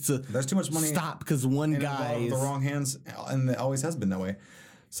money just to. There's too much money Stop because one in guy is. the wrong hands, and it always has been that way.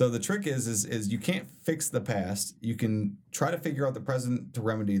 So the trick is you can't fix the past. You can try to figure out the present to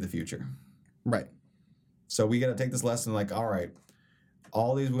remedy the future. Right. So we got to take this lesson like, all right,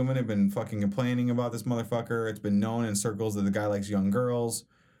 all these women have been fucking complaining about this motherfucker. It's been known in circles that the guy likes young girls.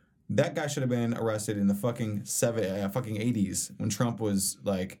 That guy should have been arrested in the fucking 80s when Trump was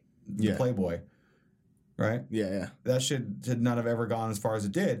like the Yeah. playboy, right? Yeah. That should not have ever gone as far as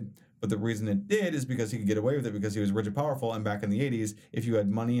it did. But the reason it did is because he could get away with it because he was rich and powerful. And back in the 80s, if you had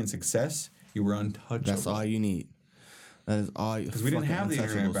money and success, you were untouchable. That's all you need. That is all. Because we didn't have the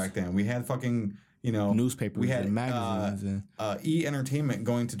internet back then. We had fucking, Newspapers We had and magazines E Entertainment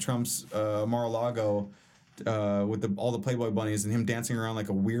going to Trump's Mar-a-Lago with all the Playboy bunnies and him dancing around like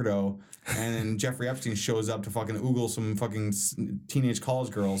a weirdo. And then Jeffrey Epstein shows up to fucking oogle some fucking teenage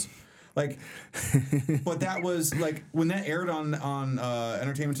college girls. Like, but that was like when that aired on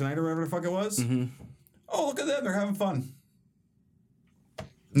Entertainment Tonight or whatever the fuck it was. Mm-hmm. Oh, look at them. They're having fun.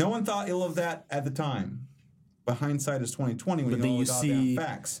 No one thought ill of that at the time. But hindsight is 2020 when But then you know you all the goddamn see,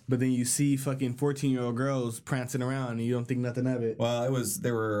 facts. but then you see fucking 14-year-old girls prancing around and you don't think nothing of it. Well,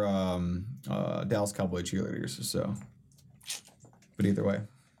 they were Dallas Cowboy cheerleaders, so. But either way,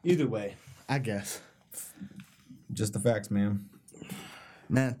 Either way, I guess. just the facts, man.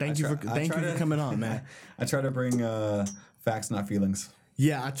 Man, thank you for coming on, man. I try to bring facts, not feelings.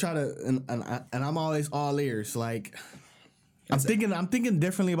 Yeah, I try to, and I'm always all ears. Like, I'm thinking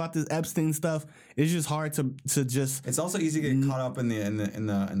differently about this Epstein stuff. It's just hard to just. It's also easy to get caught up in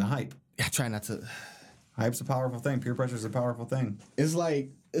the hype. I try not to. Hype's a powerful thing. Peer pressure is a powerful thing. It's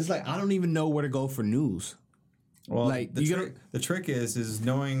like I don't even know where to go for news. Well, Like, the trick is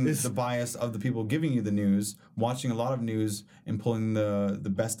knowing the bias of the people giving you the news, watching a lot of news, and pulling the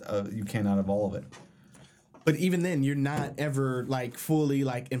best you can out of all of it. But even then, you're not ever like fully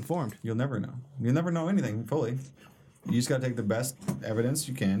like informed. You'll never know. You'll never know anything fully. You just got to take the best evidence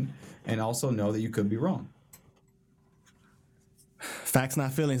you can, and also know that you could be wrong. Facts,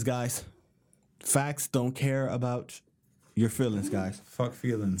 not feelings, guys. Facts don't care about your feelings, guys. Fuck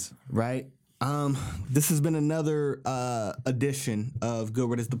feelings. Right? This has been another edition of Good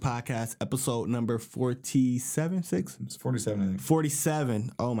Riddance, the podcast, episode number 47, 6? It's 47, I think.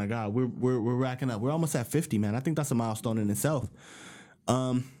 47. Oh my God, we're racking up. We're almost at 50, man. I think that's a milestone in itself.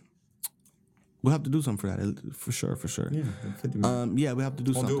 We'll have to do something for that, for sure. Yeah, 50 minutes. Yeah, we have to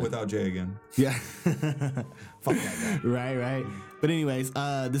do Won't something. do it without Jay again. Yeah. Fuck that guy. Right. But anyways,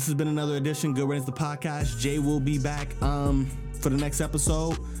 this has been another edition, Good Riddance, the podcast. Jay will be back for the next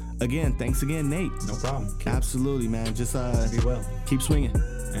episode. Again, thanks again, Nate. No problem. Absolutely, man. Just Be well. keep swinging.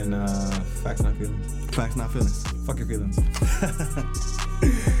 And facts, not feelings. Facts, not feelings. Fuck your feelings.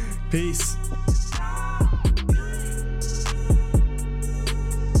 Peace.